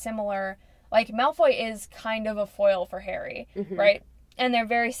really similar. Like, Malfoy is kind of a foil for Harry, right? And they're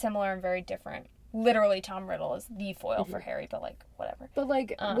very similar and very different. Literally, Tom Riddle is the foil for Harry, but, like, whatever. But,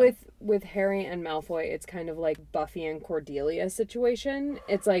 like, with Harry and Malfoy, it's kind of like Buffy and Cordelia situation.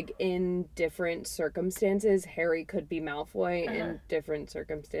 It's like, in different circumstances, Harry could be Malfoy. In different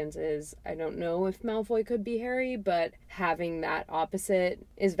circumstances, I don't know if Malfoy could be Harry, but having that opposite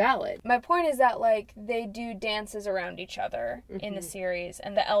is valid. My point is that, like, they do dances around each other in the series,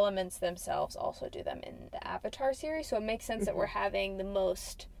 and the elements themselves also do them in the Avatar series, so it makes sense that we're having the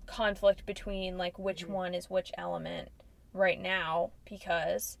most conflict between, like, which one is which element right now,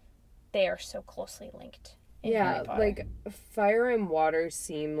 because they are so closely linked in Harry Potter. Like, Fire and Water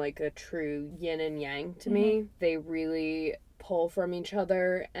seem like a true yin and yang to me. They really pull from each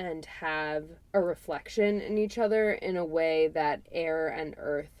other and have a reflection in each other in a way that Air and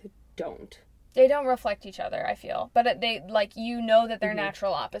Earth don't. They don't reflect each other, I feel. But they, like, you know that they're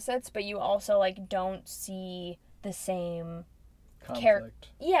natural opposites, but you also, like, don't see the same conflict.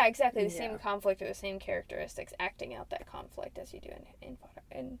 Yeah, exactly. The same conflict or the same characteristics acting out that conflict as you do in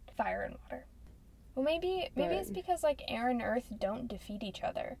Fire and Water. Well, maybe it's because, like, Air and Earth don't defeat each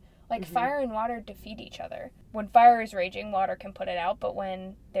other. Like, Fire and Water defeat each other. When fire is raging, water can put it out, but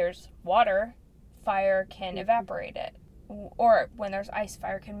when there's water, fire can evaporate it. Or when there's ice,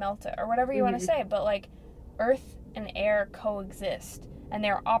 fire can melt it, or whatever you want to say. But, like, Earth and air coexist. And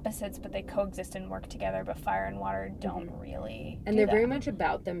they're opposites, but they coexist and work together, but fire and water don't really And they're very much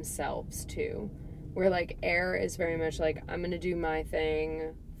about themselves, too. Where, like, air is very much like, I'm gonna do my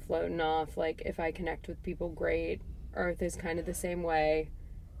thing, floating off. Like, if I connect with people, great. Earth is kind of the same way.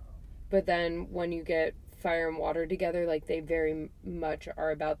 But then when you get fire and water together, like, they very much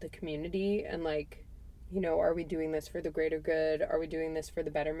are about the community and, like, you know, are we doing this for the greater good? Are we doing this for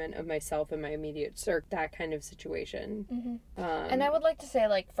the betterment of myself and my immediate circle? That kind of situation. And I would like to say,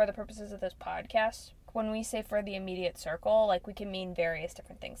 like, for the purposes of this podcast, when we say for the immediate circle, like, we can mean various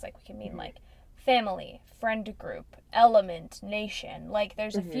different things. Like, we can mean, like, family, friend group, element, nation. Like,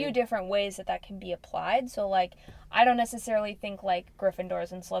 there's a few different ways that can be applied. So, like, I don't necessarily think, like,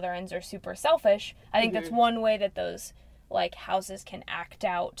 Gryffindors and Slytherins are super selfish. I think that's one way that those, like, houses can act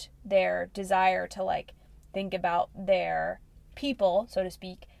out their desire to, like, think about their people, so to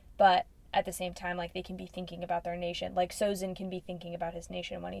speak, but at the same time, like, they can be thinking about their nation. Like, Sozin can be thinking about his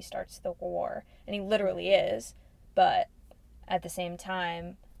nation when he starts the war, and he literally is, but at the same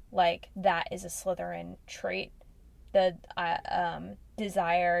time, like, that is a Slytherin trait. The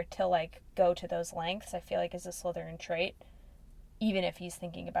desire to, like, go to those lengths, I feel like, is a Slytherin trait, even if he's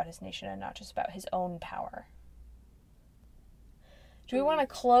thinking about his nation and not just about his own power. Do we want to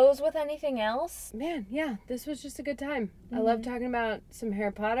close with anything else? Man, yeah, this was just a good time. I love talking about some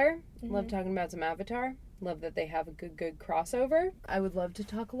Harry Potter. Love talking about some Avatar. Love that they have a good crossover. I would love to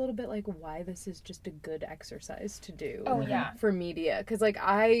talk a little bit, like, why this is just a good exercise to do. Oh, yeah. For media. Because, like,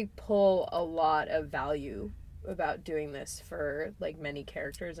 I pull a lot of value about doing this for like many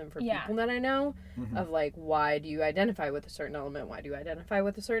characters and for Yeah. people that I know Mm-hmm. of like why do you identify with a certain element, why do you identify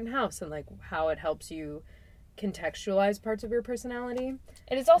with a certain house, and like how it helps you contextualize parts of your personality.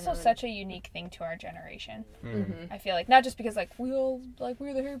 It is also such a unique thing to our generation. I feel like not just because like we're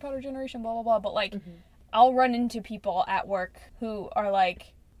the Harry Potter generation, blah blah blah, but like I'll run into people at work who are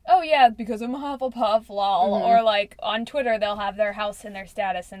like, oh yeah, because I'm a Hufflepuff, lol, or like on Twitter they'll have their house in their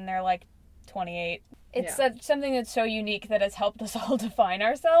status and they're like 28. It's something that's so unique that has helped us all define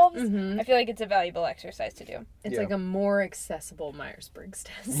ourselves. I feel like it's a valuable exercise to do. It's like a more accessible Myers-Briggs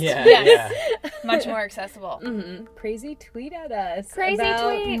test. Yeah. Much more accessible. Crazy tweet at us. Crazy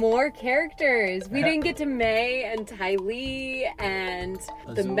about tweet. more characters. We didn't get to May and Ty Lee and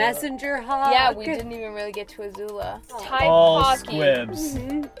the Azula. Messenger Hawk. Yeah, we didn't even really get to Azula. Tide All Pocky. squibs.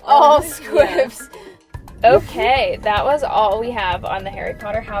 All squibs. Okay, that was all we have on the Harry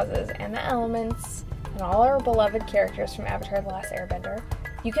Potter houses and the elements and all our beloved characters from Avatar: The Last Airbender.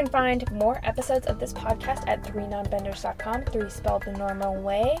 You can find more episodes of this podcast at 3nonbenders.com, 3 spelled the normal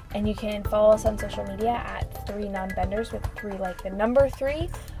way, and you can follow us on social media at 3nonbenders with 3 like the number 3.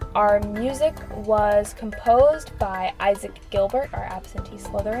 Our music was composed by Isaac Gilbert, our absentee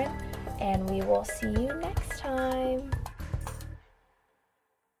Slytherin, and we will see you next time.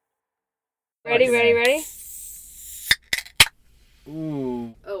 Ready?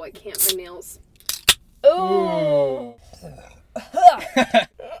 Ooh. Oh, I can't. My nails. Ooh.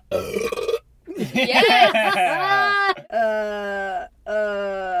 Yes.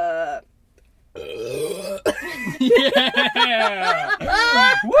 Yeah.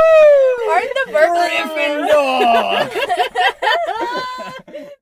 Woo! Aren't the burps Gryffindor.